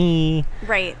unhappiness, not me.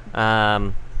 Right.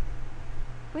 Um.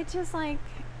 Which is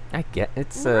I get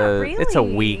it's really it's a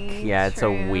weak it's a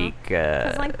weak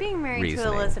because like being married reasoning.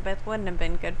 to Elizabeth wouldn't have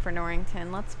been good for Norrington.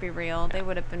 Let's be real, they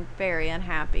would have been very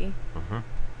unhappy.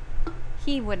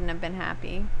 He wouldn't have been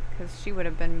happy because she would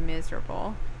have been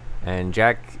miserable. And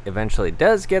Jack eventually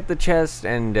does get the chest,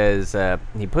 and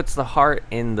he puts the heart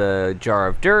in the jar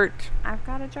of dirt. I've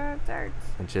got a jar of dirt,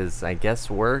 which is, I guess,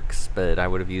 works, but I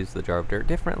would have used the jar of dirt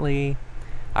differently.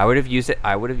 I would have used it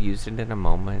in a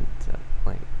moment,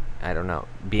 like, I don't know,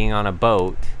 being on a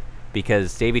boat,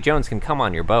 because Davy Jones can come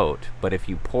on your boat, but if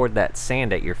you poured that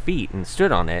sand at your feet and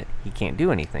stood on it, he can't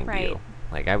do anything to you.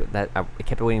 Like, I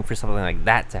kept waiting for something like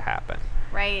that to happen.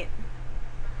 Right.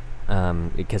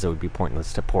 Because it would be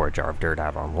pointless to pour a jar of dirt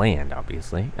out on land,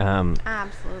 obviously.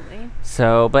 Absolutely.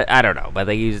 So, but I don't know. But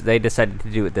they decided to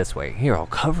do it this way. Here, I'll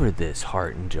cover this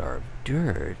heart in jar of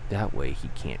dirt. That way he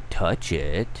can't touch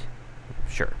it.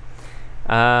 Sure.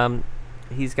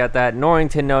 He's got that.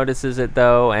 Norrington notices it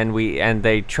though, and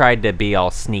they tried to be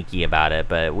all sneaky about it,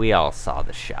 but we all saw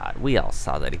the shot. We all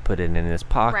saw that he put it in his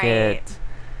pocket. Right.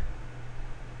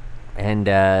 And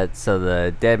so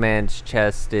the dead man's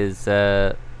chest is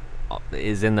in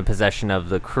the possession of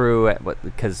the crew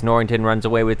because Norrington runs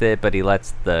away with it, but he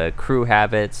lets the crew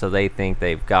have it, so they think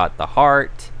they've got the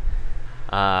heart.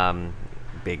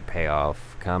 Big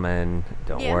payoff coming.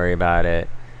 Don't worry about it.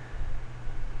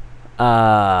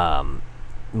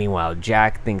 Meanwhile,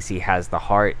 Jack thinks he has the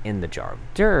heart in the jar of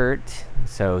dirt,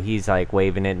 so he's like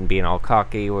waving it and being all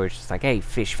cocky, where it's just like, "Hey,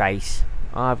 fish face,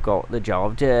 I've got the jar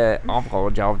of dirt. I've got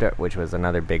a jar of dirt," which was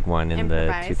another big one in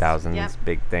the 2000s,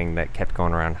 big thing that kept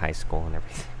going around high school and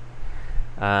everything.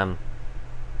 And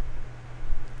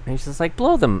he's just like,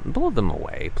 blow them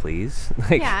away, please.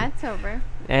 Like, yeah, it's over.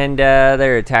 And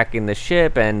they're attacking the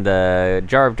ship, and the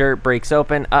jar of dirt breaks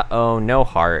open. Uh-oh, no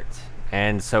heart.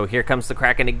 And so here comes the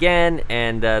Kraken again,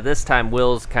 and this time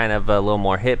Will's kind of a little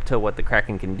more hip to what the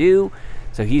Kraken can do.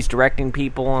 So he's directing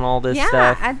people and all this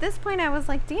stuff. Yeah, at this point I was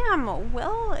like, damn,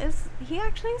 he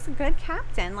actually is a good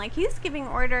captain. Like, he's giving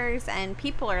orders and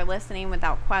people are listening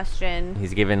without question.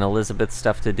 He's giving Elizabeth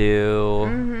stuff to do.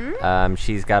 Mm-hmm.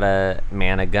 She's got to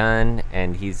man a gun,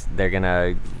 and they're going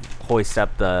to hoist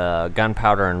up the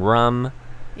gunpowder and rum.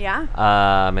 Yeah.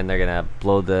 And they're going to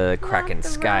blow the Kraken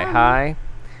sky high.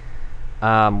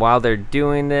 While they're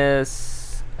doing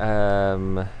this,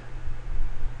 the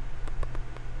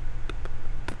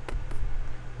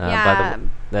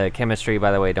chemistry,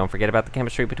 by the way, don't forget about the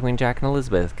chemistry between Jack and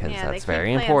Elizabeth, because that's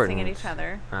very important. Keep glancing at each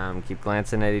other. Keep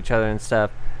glancing at each other and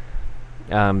stuff.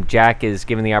 Jack is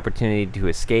given the opportunity to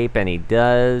escape, and he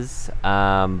does.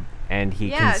 And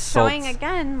he consults. Showing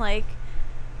again, like,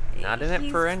 not in it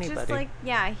for anybody. Just like,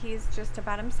 he's just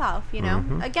about himself, you know?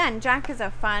 Mm-hmm. Again, Jack is a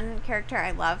fun character.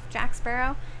 I love Jack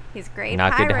Sparrow. He's a great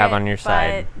not pirate, good to have on your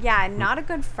side. Yeah, not a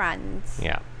good friend.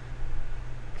 Yeah.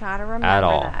 Gotta remember at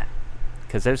all. that.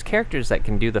 Because there's characters that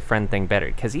can do the friend thing better.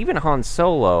 Because even Han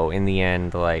Solo, in the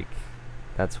end, like,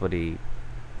 that's what he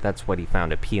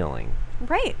found appealing.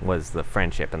 Right. Was the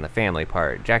friendship and the family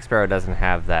part. Jack Sparrow doesn't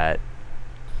have that.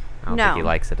 I don't think he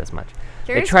likes it as much.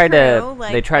 They try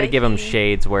to give him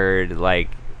shades where, like,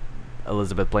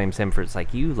 Elizabeth blames him for, it's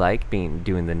like, you like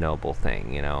doing the noble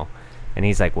thing, you know? And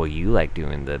he's like, well, you like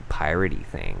doing the piratey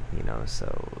thing, you know,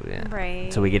 so, yeah.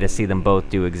 Right. So we get to see them both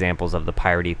do examples of the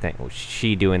piratey thing.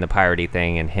 She doing the piratey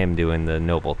thing and him doing the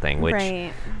noble thing,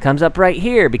 which comes up right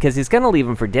here, because he's going to leave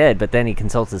him for dead, but then he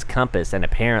consults his compass, and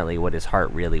apparently what his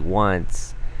heart really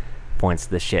wants points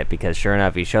to the ship, because sure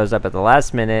enough, he shows up at the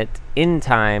last minute in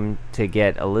time to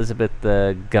get Elizabeth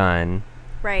the gun.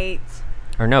 Right.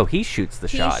 Or no, he shoots the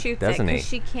shot, doesn't he? Because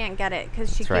she can't get it,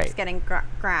 because she keeps getting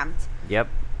grabbed. Yep.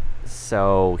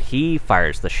 So he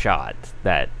fires the shot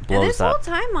that blows up. And this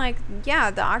whole time, like,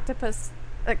 the octopus,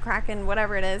 the Kraken,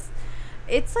 whatever it is,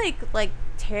 it's like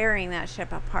tearing that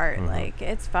ship apart. Mm-hmm. Like,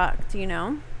 it's fucked, you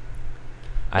know?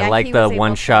 I like the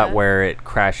one shot where it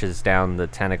crashes down the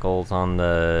tentacles on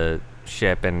the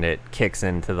ship and it kicks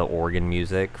into the organ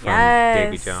music from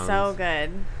Davy Jones. So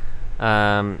good.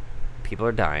 People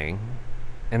are dying.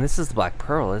 And this is the Black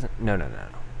Pearl, isn't it? No.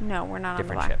 No, we're not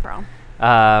different on the Black ship.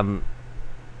 Pearl.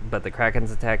 But the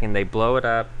Kraken's attacking. They blow it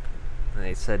up. And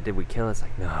they said, did we kill it? It's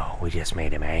like, no, we just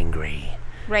made him angry.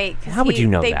 Right. How would you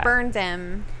know that? They burned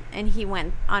him, and he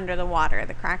went under the water.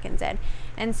 The Kraken did.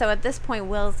 And so at this point,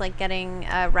 Will's, like, getting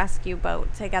a rescue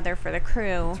boat together for the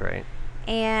crew. That's right.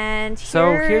 And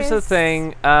here's the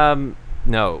thing.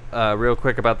 Real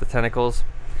quick about the tentacles.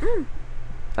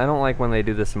 I don't like when they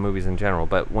do this in movies in general,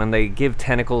 but when they give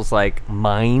tentacles, like,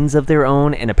 minds of their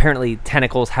own, and apparently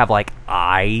tentacles have, like,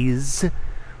 eyes,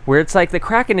 where it's like the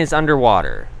Kraken is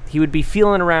underwater. he would be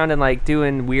feeling around and like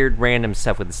doing weird random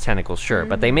stuff with his tentacles, sure,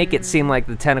 but they make it seem like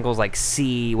the tentacles like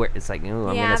see where it's like, ooh,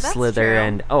 I'm gonna slither true.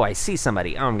 And I see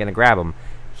somebody, I'm gonna grab him.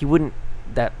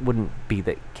 That wouldn't be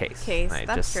the case.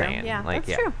 That's just true. saying. Yeah,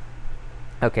 that's true.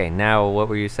 Okay, now what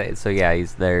were you saying? So yeah,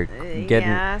 he's there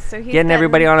getting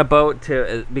everybody on a boat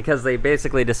because they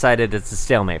basically decided it's a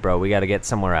stalemate, bro. We got to get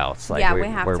somewhere else. Like, we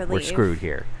have to leave. We're screwed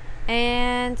here.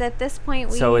 And at this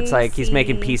point, so it's like he's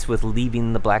making peace with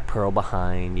leaving the Black Pearl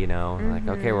behind. You know, like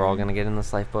okay, we're all gonna get in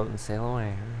this lifeboat and sail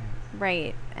away.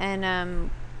 Right,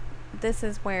 and this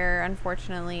is where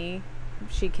unfortunately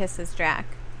she kisses Jack.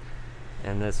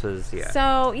 And this was,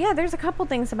 So, there's a couple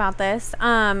things about this.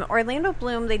 Orlando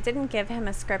Bloom, they didn't give him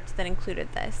a script that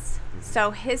included this.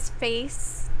 So, his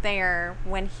face there,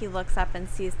 when he looks up and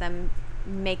sees them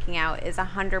making out, is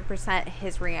 100%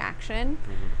 his reaction.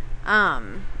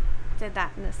 Did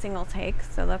that in a single take,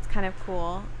 so that's kind of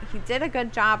cool. He did a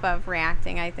good job of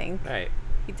reacting, I think. Right.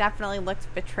 He definitely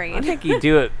looked betrayed. I think he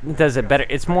does it better.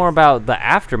 It's more about the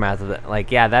aftermath of it. Like,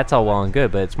 that's all well and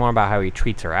good, but it's more about how he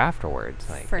treats her afterwards.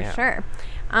 Like, for sure.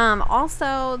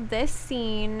 Also, this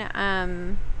scene,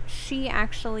 she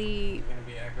actually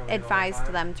advised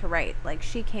them to write. Like,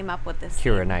 she came up with this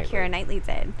scene. Keira Knightley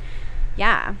did.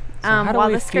 Yeah. So how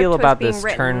do we feel about this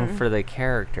turn for the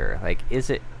character? Like,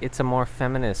 it's a more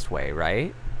feminist way,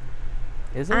 right?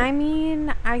 Is it? I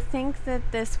mean, I think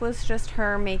that this was just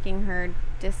her making her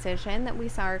decision that we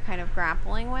saw her kind of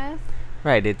grappling with.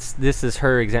 Right. This is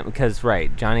her example because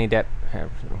Johnny Depp,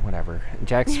 whatever,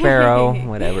 Jack Sparrow,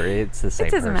 whatever. It's the same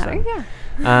person. It doesn't matter.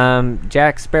 Yeah.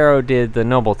 Jack Sparrow did the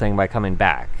noble thing by coming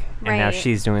back, and right. now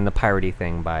she's doing the piratey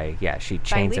thing by she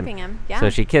chains him. Yeah. So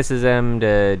she kisses him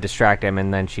to distract him,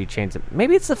 and then she chains him.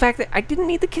 Maybe it's the fact that I didn't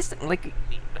need the kiss. Like,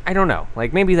 I don't know.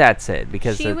 Like, maybe that's it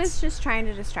because she was just trying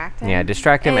to distract him. Yeah,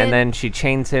 distract him, and then she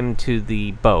chains him to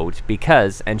the boat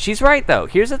because, and she's right though.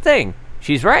 Here's the thing.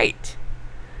 She's right.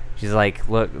 She's like,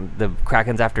 look, the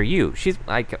Kraken's after you. She's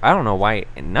like, I don't know why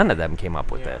none of them came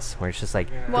up with this. Where it's just like,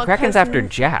 the Kraken's after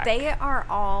Jack. They are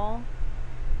all,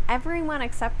 everyone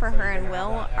except for her and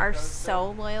Will are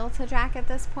so loyal to Jack at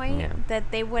this point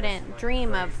that they wouldn't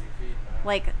dream of,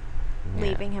 like,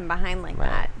 leaving him behind like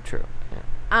that. True.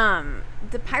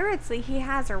 The pirates that he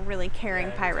has are really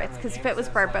caring pirates, because if it was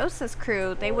Barbossa's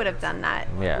crew, they would have done that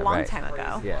a long time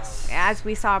ago. Yes. As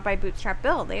we saw by Bootstrap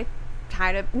Bill, they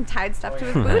tied stuff to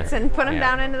his boots and put him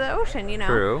down into the ocean, you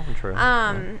know. True.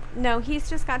 No, he's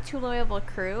just got too loyal of a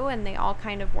crew, and they all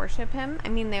kind of worship him. I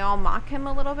mean, they all mock him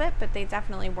a little bit, but they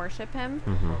definitely worship him.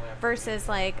 Versus,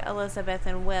 like, Elizabeth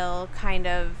and Will kind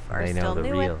of are still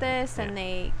new at this, and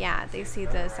they see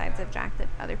the sides of Jack that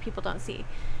other people don't see.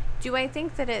 Do I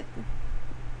think that it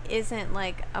isn't,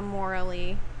 like, a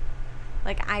morally,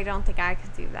 like, I don't think I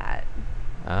could do that.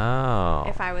 Oh.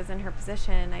 If I was in her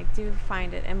position, I do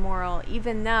find it immoral,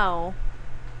 even though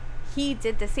he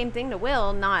did the same thing to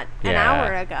Will not an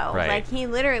hour ago. Right. Like, he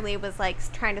literally was,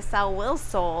 like, trying to sell Will's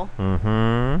soul.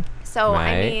 So,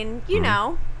 I mean, you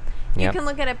know, you can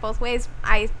look at it both ways.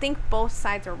 I think both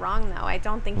sides are wrong, though. I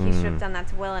don't think he should have done that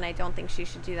to Will, and I don't think she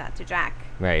should do that to Jack.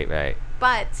 Right.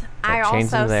 But I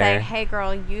also say, hey,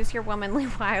 girl, use your womanly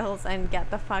wiles and get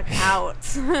the fuck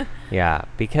out. Yeah,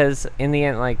 because in the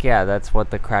end, like, that's what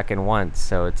the Kraken wants.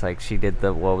 So it's like she did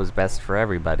what was best for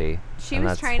everybody. She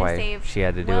was trying to save she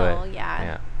had to do Will, it.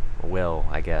 Yeah. Will,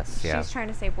 I guess. Yeah. She's trying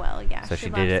to save Will. Yeah. So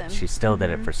she did it. Him. She still did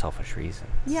it for selfish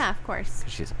reasons. Yeah, of course.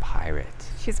 Because she's a pirate.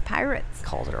 She's a pirate.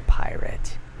 Calls her a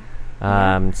pirate.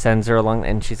 Sends her along,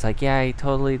 and she's like, he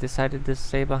totally decided to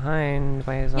stay behind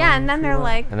by his own. Yeah, and then they're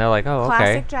like, oh,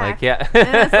 classic okay. Jack. Like, yeah.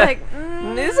 And it's like,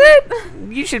 is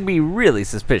it? You should be really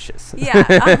suspicious. Yeah,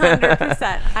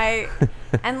 100%.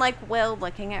 And like Will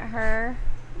looking at her,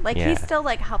 like he still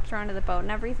like helped her onto the boat and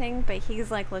everything, but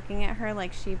he's like looking at her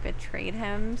like she betrayed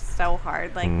him so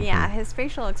hard. Like, his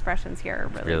facial expressions here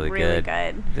are really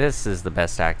good. This is the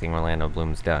best acting Orlando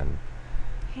Bloom's done.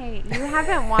 Hey, you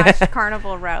haven't watched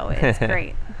Carnival Row. It's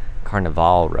great.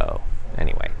 Carnival Row.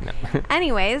 Anyway, no.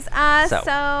 Anyways,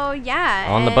 so yeah.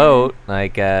 On the boat,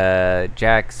 like,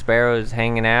 Jack Sparrow's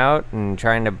hanging out and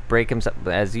trying to break himself.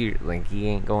 As you, like, he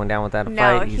ain't going down without a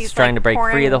fight. He's trying to break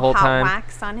free the whole time.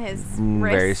 Wax on his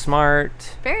wrist. Very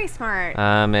smart. Very smart.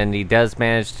 And he does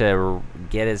manage to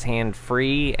get his hand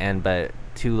free, but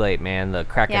too late, man. The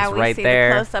Kraken's right there.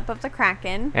 Yeah, we see the close-up of the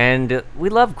Kraken. And we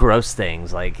love gross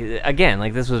things. Like, again,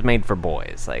 like, this was made for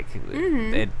boys. Like,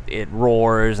 it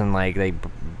roars, and, like, they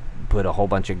put a whole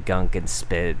bunch of gunk and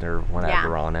spit or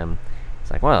whatever on him.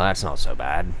 It's like, well, that's not so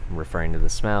bad. Referring to the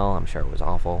smell, I'm sure it was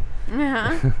awful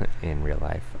in real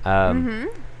life.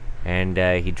 And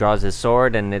he draws his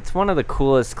sword, and it's one of the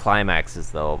coolest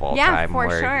climaxes, though, of all time.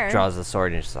 Where sure. He draws the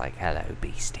sword, and it's just like, hello,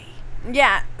 beastie.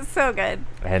 Yeah, so good.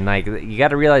 And, like, you got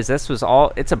to realize this was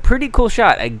all... It's a pretty cool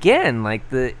shot. Again, like,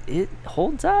 it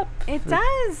holds up. It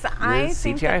does. I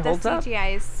think that the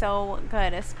CGI is so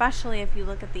good, especially if you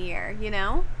look at the ear, you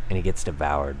know? And he gets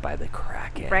devoured by the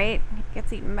Kraken. Right? He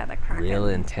gets eaten by the Kraken. Real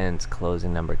intense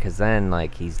closing number. Because then,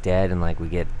 like, he's dead, and, like, we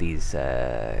get these...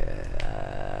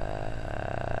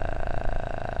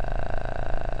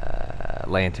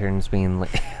 lanterns being lit.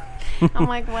 I'm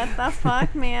like, what the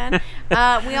fuck, man?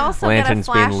 We also lanterns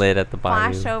get a being lit at the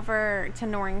bayou. Flash over to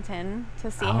Norrington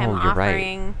to see him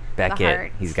offering Beckett. The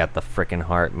heart. He's got the frickin'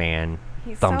 heart, man.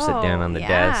 He thumps it down on the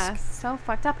desk. Yeah, so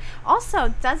fucked up.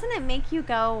 Also, doesn't it make you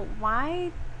go,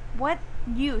 why? What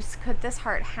use could this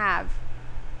heart have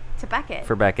to Beckett?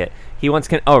 For Beckett, he wants.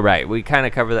 Oh, right. We kind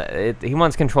of cover that. He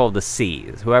wants control of the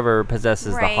seas. Whoever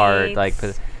possesses the heart, like.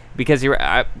 Because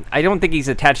I don't think he's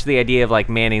attached to the idea of, like,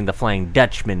 manning the Flying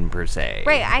Dutchman, per se.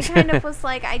 Right, I kind of was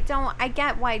like, I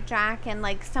get why Jack and,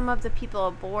 like, some of the people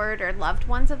aboard or loved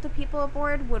ones of the people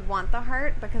aboard would want the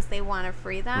heart because they want to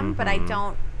free them, but I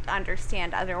don't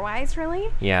understand otherwise, really.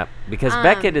 Yeah, because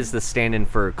Beckett is the stand-in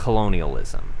for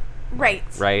colonialism. Right.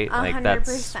 Right? Like,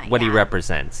 that's what he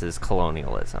represents, is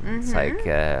colonialism. It's like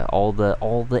all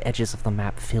the edges of the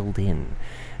map filled in.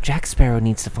 Jack Sparrow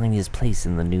needs to find his place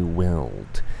in the new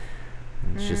world.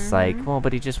 It's just like, well,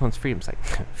 but he just wants freedom. It's like,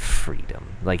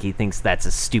 freedom. Like, he thinks that's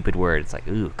a stupid word. It's like,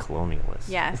 ooh, colonialist.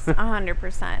 Yes,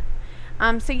 100%.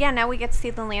 So, yeah, now we get to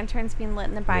see the lanterns being lit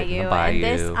in the bayou. And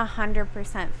this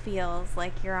 100% feels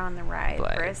like you're on the ride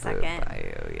for a second.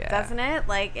 Bayou, yeah. Doesn't it?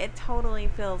 Like, it totally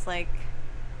feels like...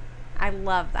 I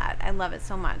love that. I love it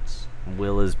so much.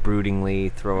 Will is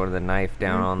broodingly throwing the knife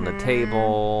down on the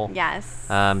table. Yes.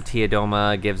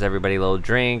 Teodoma gives everybody a little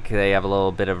drink. They have a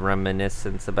little bit of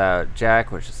reminiscence about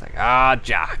Jack, which is like,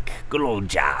 Jack, good old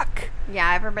Jack.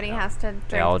 Yeah, everybody has to drink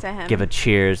they all to him. Give a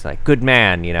cheers, like, good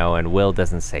man, you know, and Will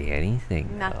doesn't say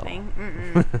anything. Nothing.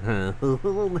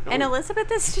 And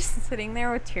Elizabeth is just sitting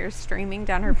there with tears streaming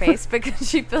down her face because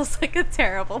she feels like a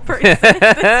terrible person at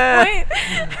this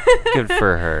point. Good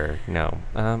for her. No.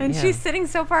 And she's sitting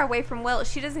so far away from Will,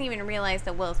 she doesn't even realize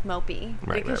that Will's mopey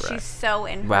because she's so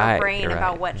in her brain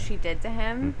about what she did to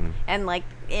him, and like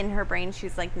in her brain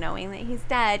she's like knowing that he's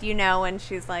dead, you know, and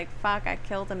she's like, "Fuck, I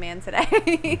killed a man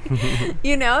today."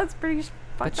 You know, it's pretty.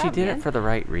 But she did it for the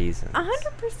right reasons.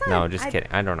 100%. No, just kidding.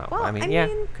 I don't know. Well, I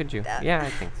mean, could you? Yeah, I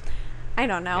think so. I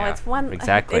don't know. Yeah, it's one.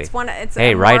 Exactly. It's one. It's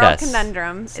hey, a moral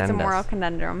conundrum. It's a moral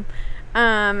conundrum.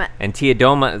 And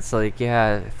Teodoma, it's like,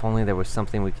 yeah, if only there was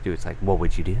something we could do. It's like, what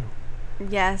would you do?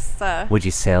 Yes. Would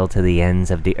you sail to the ends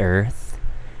of the earth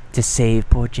to save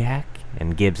poor Jack?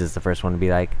 And Gibbs is the first one to be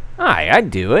like, aye,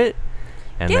 I'd do it.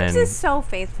 And Gibbs is so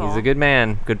faithful. He's a good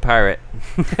man, good pirate.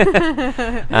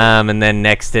 And then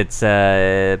next it's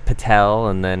Patel,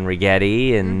 and then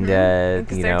Rigetti, and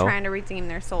because they're trying to redeem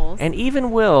their souls. And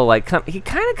even Will, like, he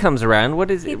kind of comes around. What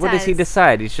does he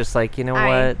decide? He's just like, you know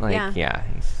what? Like,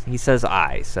 he says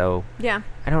I. So yeah,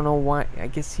 I don't know why. I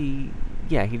guess he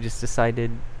just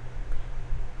decided.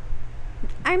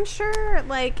 I'm sure,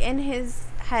 like, in his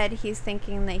head, he's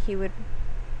thinking that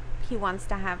he wants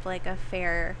to have, like, a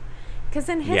fair... Because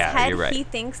in his head, he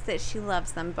thinks that she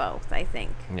loves them both, I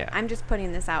think. Yeah. I'm just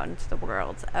putting this out into the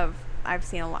world of... I've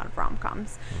seen a lot of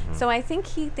rom-coms. So I think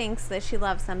he thinks that she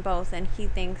loves them both, and he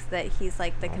thinks that he's,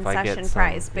 like, the concession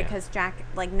prize. Because Jack...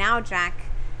 Like, now Jack...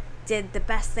 did the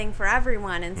best thing for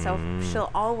everyone, and so she'll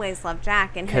always love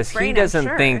Jack. And his brain, because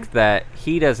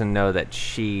he doesn't know that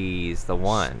she's the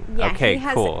one. Yeah, okay, he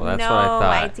has cool. That's no what I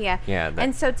thought. idea. Yeah,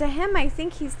 and so to him, I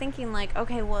think he's thinking like,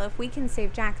 okay, well, if we can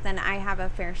save Jack, then I have a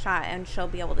fair shot, and she'll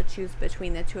be able to choose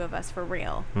between the two of us for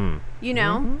real. You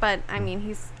know, but I mean,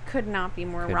 he could not be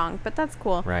more wrong. But that's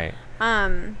cool, right?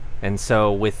 And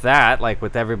so with that, like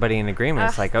with everybody in agreement,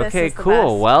 it's like, okay, best.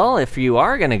 cool. Well, if you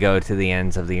are going to go to the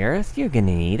ends of the earth, you're going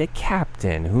to need a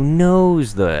captain who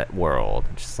knows the world.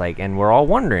 Just like, and we're all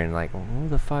wondering, like, well, who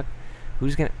the fuck, who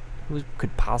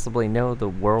could possibly know the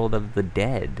world of the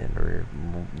dead or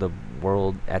the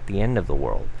world at the end of the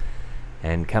world?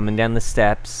 And coming down the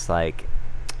steps, like,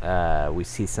 we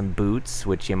see some boots,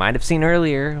 which you might have seen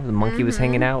earlier. The monkey was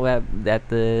hanging out at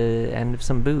the end of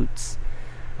some boots.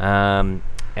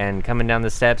 And coming down the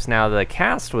steps, now the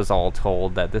cast was all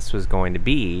told that this was going to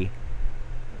be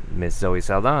Miss Zoe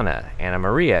Saldana, Anna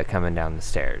Maria, coming down the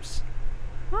stairs.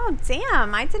 Oh,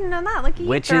 damn. I didn't know that. Look at you.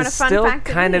 Which is still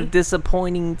kind of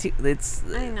disappointing, too. It's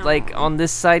I know. like on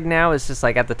this side now, it's just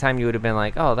like at the time you would have been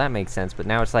like, oh, that makes sense. But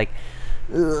now it's like,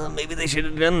 maybe they should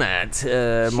have done that.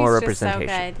 She's More just representation.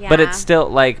 So good, yeah. But it's still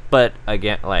but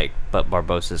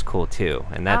Barbossa's cool too,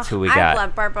 and that's who we got. I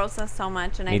love Barbossa so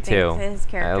much, and Me I think too. his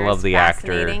character I love is the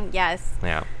fascinating. actor. Yes.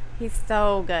 Yeah. He's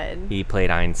so good. He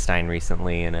played Einstein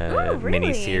recently in a really?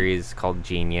 mini-series called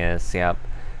Genius. Yep.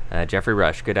 Jeffrey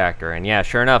Rush, good actor. And yeah,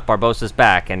 sure enough, Barbossa's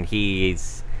back, and he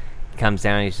comes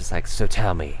down and he's just like, so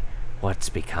tell me, what's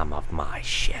become of my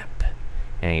ship?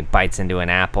 And he bites into an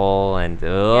apple, and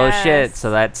shit.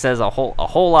 So that says a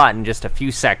whole lot in just a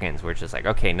few seconds. We're just like,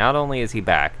 okay, not only is he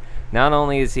back, not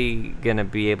only is he going to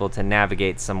be able to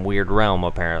navigate some weird realm,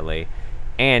 apparently,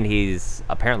 and he's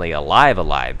apparently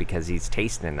alive because he's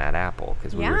tasting that apple.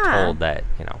 Because we were told that,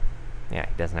 he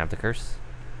doesn't have the curse.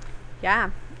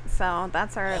 Yeah. So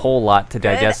that's our whole lot to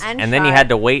digest. And then you had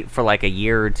to wait for like a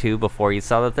year or two before you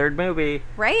saw the third movie.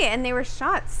 Right, and they were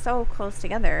shot so close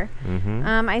together.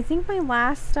 Mm-hmm. I think my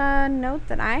last note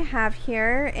that I have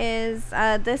here is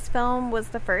this film was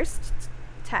the first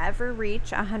to ever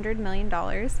reach $100 million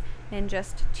in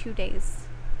just 2 days.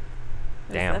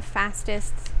 It was the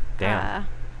fastest that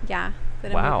a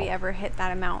movie ever hit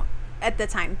that amount at the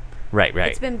time. Right.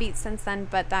 It's been beat since then,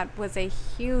 but that was a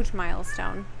huge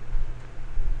milestone.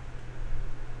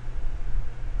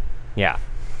 Yeah.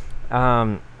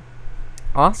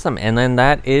 Awesome. And then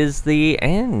that is the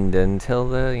end until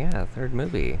the third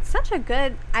movie.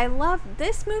 I love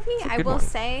this movie. I will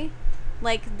say,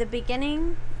 like, the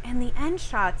beginning and the end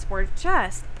shots were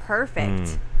just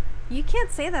perfect. You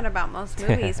can't say that about most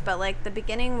movies, but like the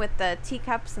beginning with the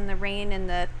teacups and the rain and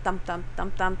the thump thump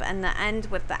thump thump, and the end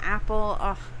with the apple,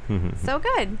 so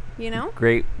good,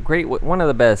 Great, one of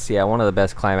the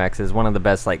best climaxes, one of the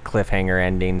best like cliffhanger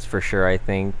endings for sure. I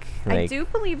think. I do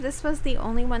believe this was the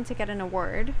only one to get an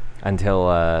award until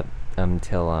what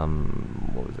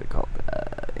was it called?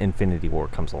 Infinity War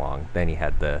comes along. Then he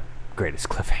had the greatest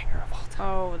cliffhanger of all time.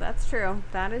 Oh, that's true.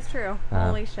 That is true.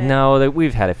 Holy shit. No,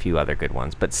 we've had a few other good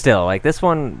ones, but still, like this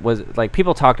one was like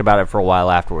people talked about it for a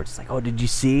while afterwards. It's like, oh, did you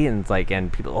see? And it's like,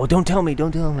 and people, oh, don't tell me.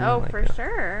 Oh, like, for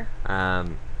sure.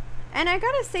 And I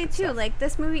gotta say too, like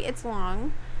this movie, it's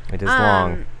long. It is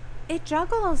long. It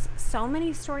juggles so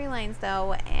many storylines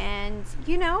though, and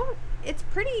it's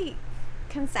pretty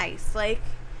concise. Like,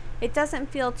 it doesn't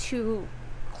feel too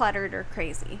cluttered or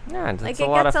crazy. Yeah, it's like a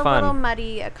lot of fun. It gets a little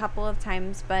muddy a couple of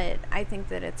times, but I think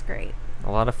that it's great.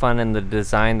 A lot of fun, and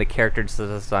the character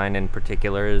design in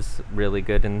particular is really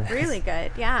good in this. Really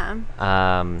good, yeah.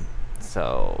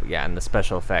 So yeah, and the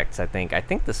special effects, I think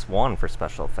this won for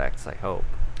special effects. I hope.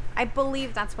 I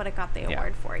believe that's what it got the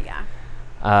award for. Yeah.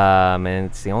 And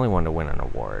it's the only one to win an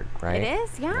award, right? It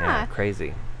is, yeah. Yeah,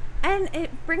 crazy. And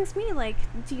it brings me like,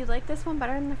 do you like this one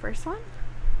better than the first one?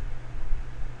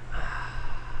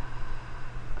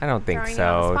 I don't think Throwing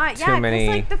so. Too many.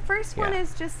 Like the first one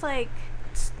is just like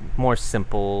it's more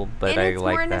simple, but I like that. It's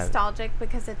more nostalgic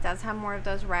because it does have more of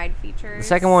those ride features. The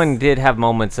second one did have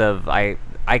moments of I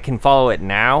can follow it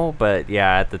now, but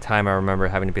yeah, at the time I remember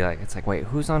having to be like, it's like, wait,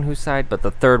 who's on whose side? But the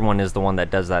third one is the one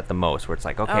that does that the most, where it's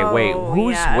like, okay,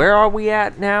 where are we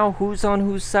at now? Who's on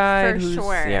whose side? For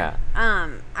sure. Yeah.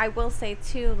 I will say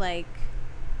too, like,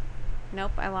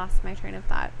 nope, I lost my train of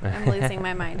thought. I'm losing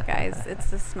my mind, guys.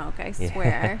 It's the smoke, I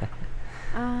swear.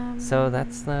 So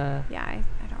that's the... Yeah, I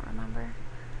don't remember.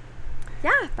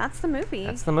 Yeah, that's the movie.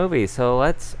 That's the movie. So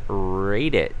let's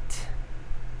rate it.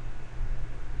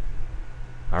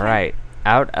 All right.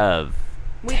 Out of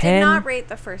 10... We did not rate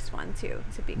the first one, too,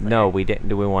 to be clear. No, we didn't.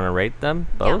 Do we want to rate them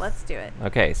both? Yeah, let's do it.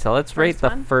 Okay, so let's rate the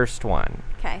first one.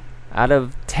 Okay. Out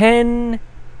of 10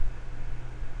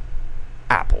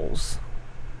 apples...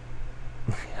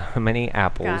 How many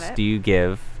apples do you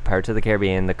give Pirates of the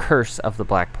Caribbean, The Curse of the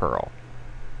Black Pearl?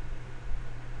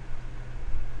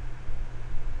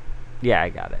 Yeah, I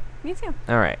got it. Me too.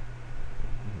 All right.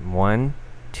 1,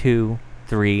 2,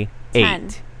 3,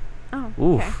 8. Oh,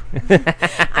 oof. Okay.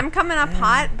 I'm coming up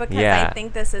hot because I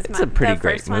think this is a pretty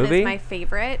great first movie. One is my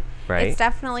favorite. Right. It's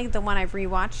definitely the one I've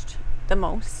rewatched the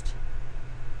most.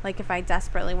 Like, if I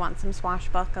desperately want some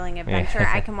swashbuckling adventure,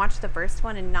 I can watch the first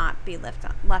one and not be left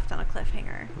on a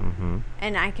cliffhanger. Mm-hmm.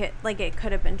 And it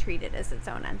could have been treated as its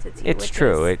own entity. It's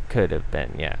true. It could have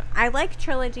been, yeah. I like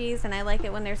trilogies, and I like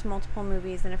it when there's multiple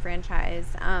movies in a franchise.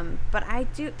 But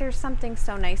there's something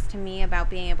so nice to me about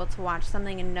being able to watch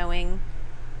something and knowing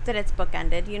that it's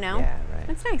bookended, Yeah, right.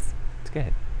 It's nice. It's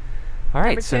good. All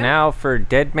right, so now for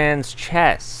Dead Man's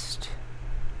Chest.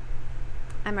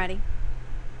 I'm ready.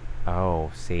 Oh,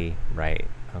 see, right,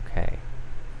 okay.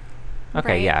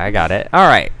 Okay, Right. yeah, I got it. All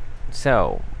right,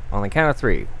 so on the count of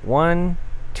 3. 1,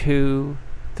 2,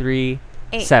 3,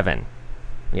 8. 7.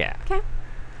 Yeah. Okay.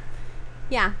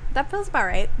 Yeah, that feels about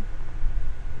right.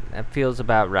 That feels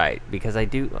about right, because I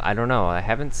don't know, I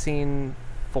haven't seen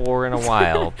 4 in a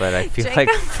while, but I feel like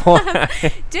 4.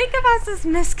 Jacob has this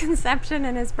misconception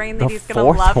in his brain that he's going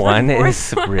to love the fourth one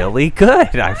is really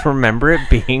good. I remember it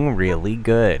being really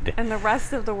good. And the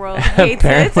rest of the world hates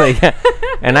it.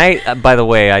 And I, by the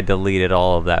way, I deleted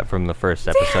all of that from the first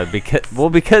episode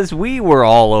because we were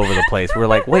all over the place. We're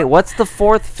like, wait, what's the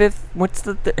 4th, 5th? What's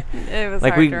the? It was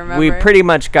like hard to remember. We pretty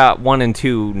much got 1 and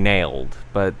 2 nailed.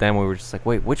 But then we were just like,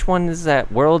 wait, which one is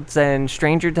that? World's End,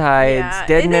 Stranger Tides,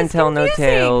 Dead Men Tell No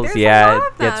Tales. There's yeah,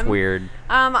 it gets weird.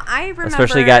 I remember.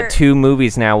 Especially got 2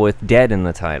 movies now with dead in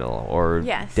the title, or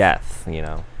death, you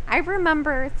know. I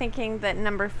remember thinking that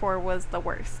number 4 was the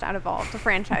worst out of all of the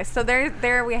franchise. So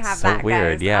there we have that,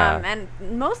 weird, guys. Yeah. And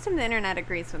most of the internet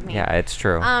agrees with me. Yeah, it's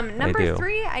true. Number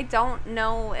 3, I don't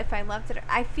know if I loved it.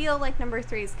 I feel like number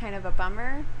 3 is kind of a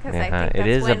bummer, because I think that's it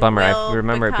is a bummer. Will I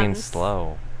remember it being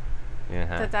slow.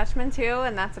 The Dutchman too,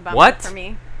 and that's a bummer what? for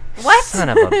me. What? Son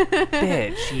of a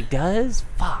bitch. He does?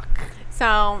 Fuck. So,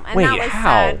 and wait, that was how?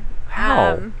 sad.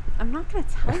 How? I'm not going to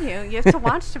tell you. You have to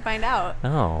watch to find out.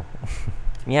 Oh.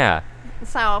 Yeah.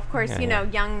 So, of course,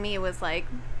 young me was like,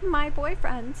 my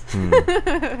boyfriend.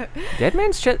 Dead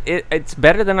Man's Chest, it's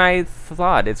better than I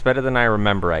thought. It's better than I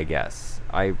remember, I guess.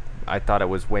 I thought it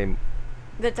was way...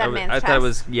 The Dead Man's Chest.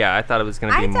 I thought it was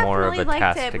going to be more of a task. I definitely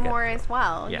liked it more as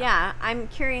well. Yeah. I'm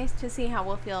curious to see how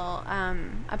we'll feel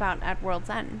about At World's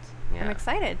End. Yeah. I'm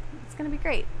excited. It's going to be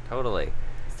great. Totally.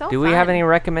 So Do we have any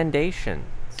recommendations?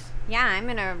 Yeah, I'm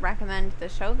going to recommend the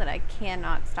show that I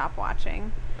cannot stop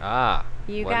watching.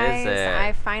 You guys, is it?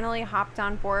 I finally hopped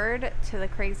on board to the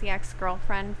Crazy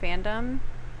Ex-Girlfriend fandom.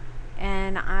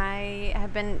 And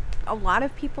a lot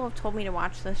of people have told me to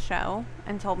watch this show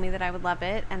and told me that I would love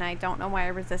it. And I don't know why I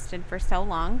resisted for so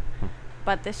long.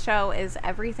 But this show is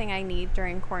everything I need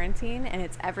during quarantine. And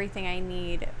it's everything I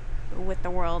need with the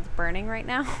world burning right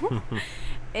now.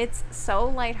 It's so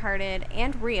lighthearted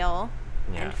and real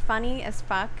and funny as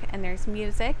fuck. And there's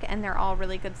music and they're all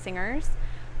really good singers.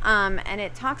 And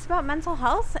it talks about mental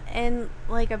health in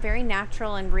like a very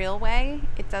natural and real way.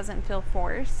 It doesn't feel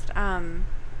forced.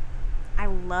 I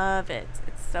love it.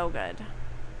 It's so good.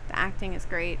 The acting is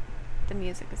great. The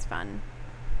music is fun.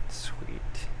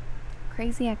 Sweet.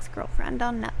 Crazy Ex-Girlfriend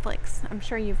on Netflix. I'm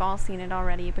sure you've all seen it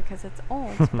already because it's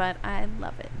old, but I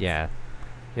love it. Yeah.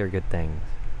 Hear good things.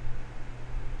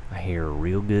 I hear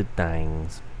real good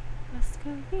things.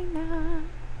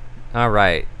 All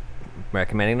right.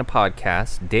 Recommending a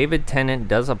podcast. David Tennant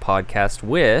does a podcast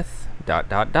with ...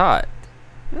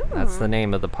 Ooh. That's the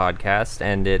name of the podcast,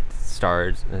 and it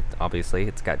stars, obviously,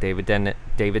 it's got David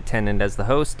Tennant as the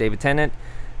host. David Tennant,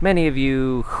 many of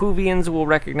you Whovians will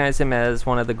recognize him as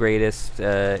one of the greatest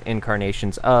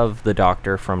incarnations of the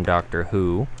Doctor from Doctor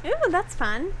Who. Ooh, that's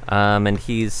fun. And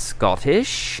he's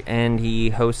Scottish, and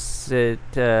he hosts a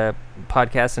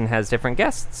podcast and has different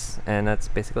guests, and that's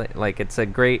basically like, it's a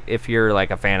great, if you're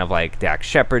like a fan of like Dax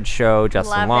Shepard's show,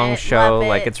 Justin Long's show,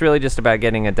 like it's really just about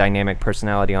getting a dynamic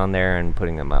personality on there and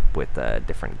putting them up with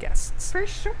different guests. For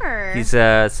sure. He's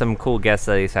some cool guests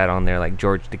that he's had on there, like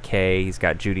George Takei. He's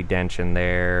got Judi Dench in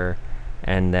there,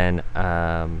 and then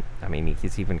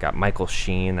he's even got Michael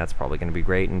Sheen. That's probably going to be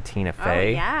great, and Tina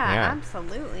Fey. Oh yeah,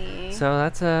 absolutely. So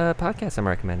that's a podcast I'm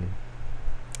recommending.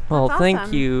 Well, That's thank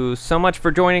awesome. you so much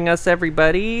for joining us,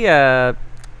 everybody.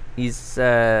 These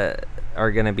are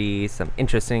going to be some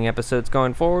interesting episodes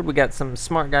going forward. We got some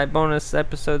Smart Guy bonus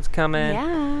episodes coming.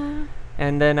 Yeah.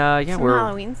 And then, some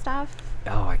Halloween stuff.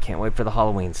 Oh, I can't wait for the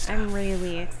Halloween stuff. I'm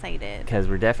really excited. Because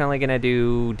we're definitely going to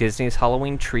do Disney's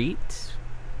Halloween Treat.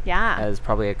 Yeah. As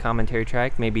probably a commentary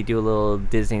track. Maybe do a little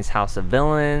Disney's House of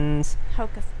Villains.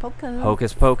 Hocus Pocus.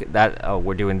 Hocus Pocus.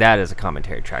 We're doing that as a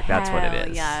commentary track. That's what it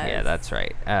is. Yes. Yeah, that's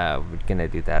right. We're going to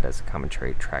do that as a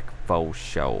commentary track faux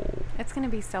show. It's going to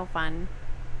be so fun.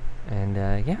 And,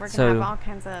 we're going to have all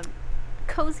kinds of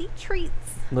cozy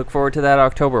treats. Look forward to that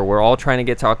October. We're all trying to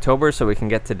get to October so we can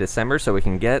get to December so we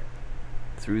can get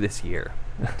through this year.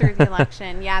 Through the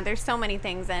election. Yeah, there's so many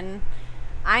things, and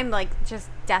I'm like just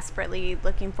desperately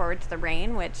looking forward to the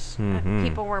rain, which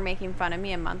people were making fun of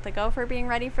me a month ago for being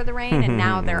ready for the rain, and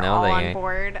now they're all on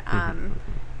board.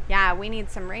 Yeah, we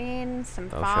need some rain, some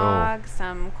fog,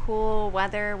 some cool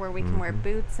weather where we can wear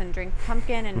boots and drink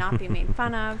pumpkin and not be made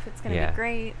fun of. It's going to be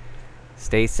great.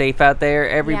 Stay safe out there,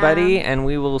 everybody, and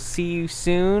we will see you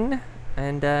soon.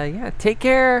 And take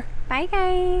care. Bye,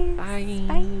 guys. Bye.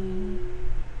 Bye.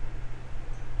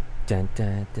 Dun,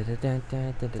 dun, dun, dun, dun,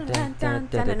 dun, dun, dun, dun,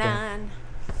 dun, dun, dun.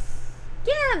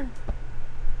 Again.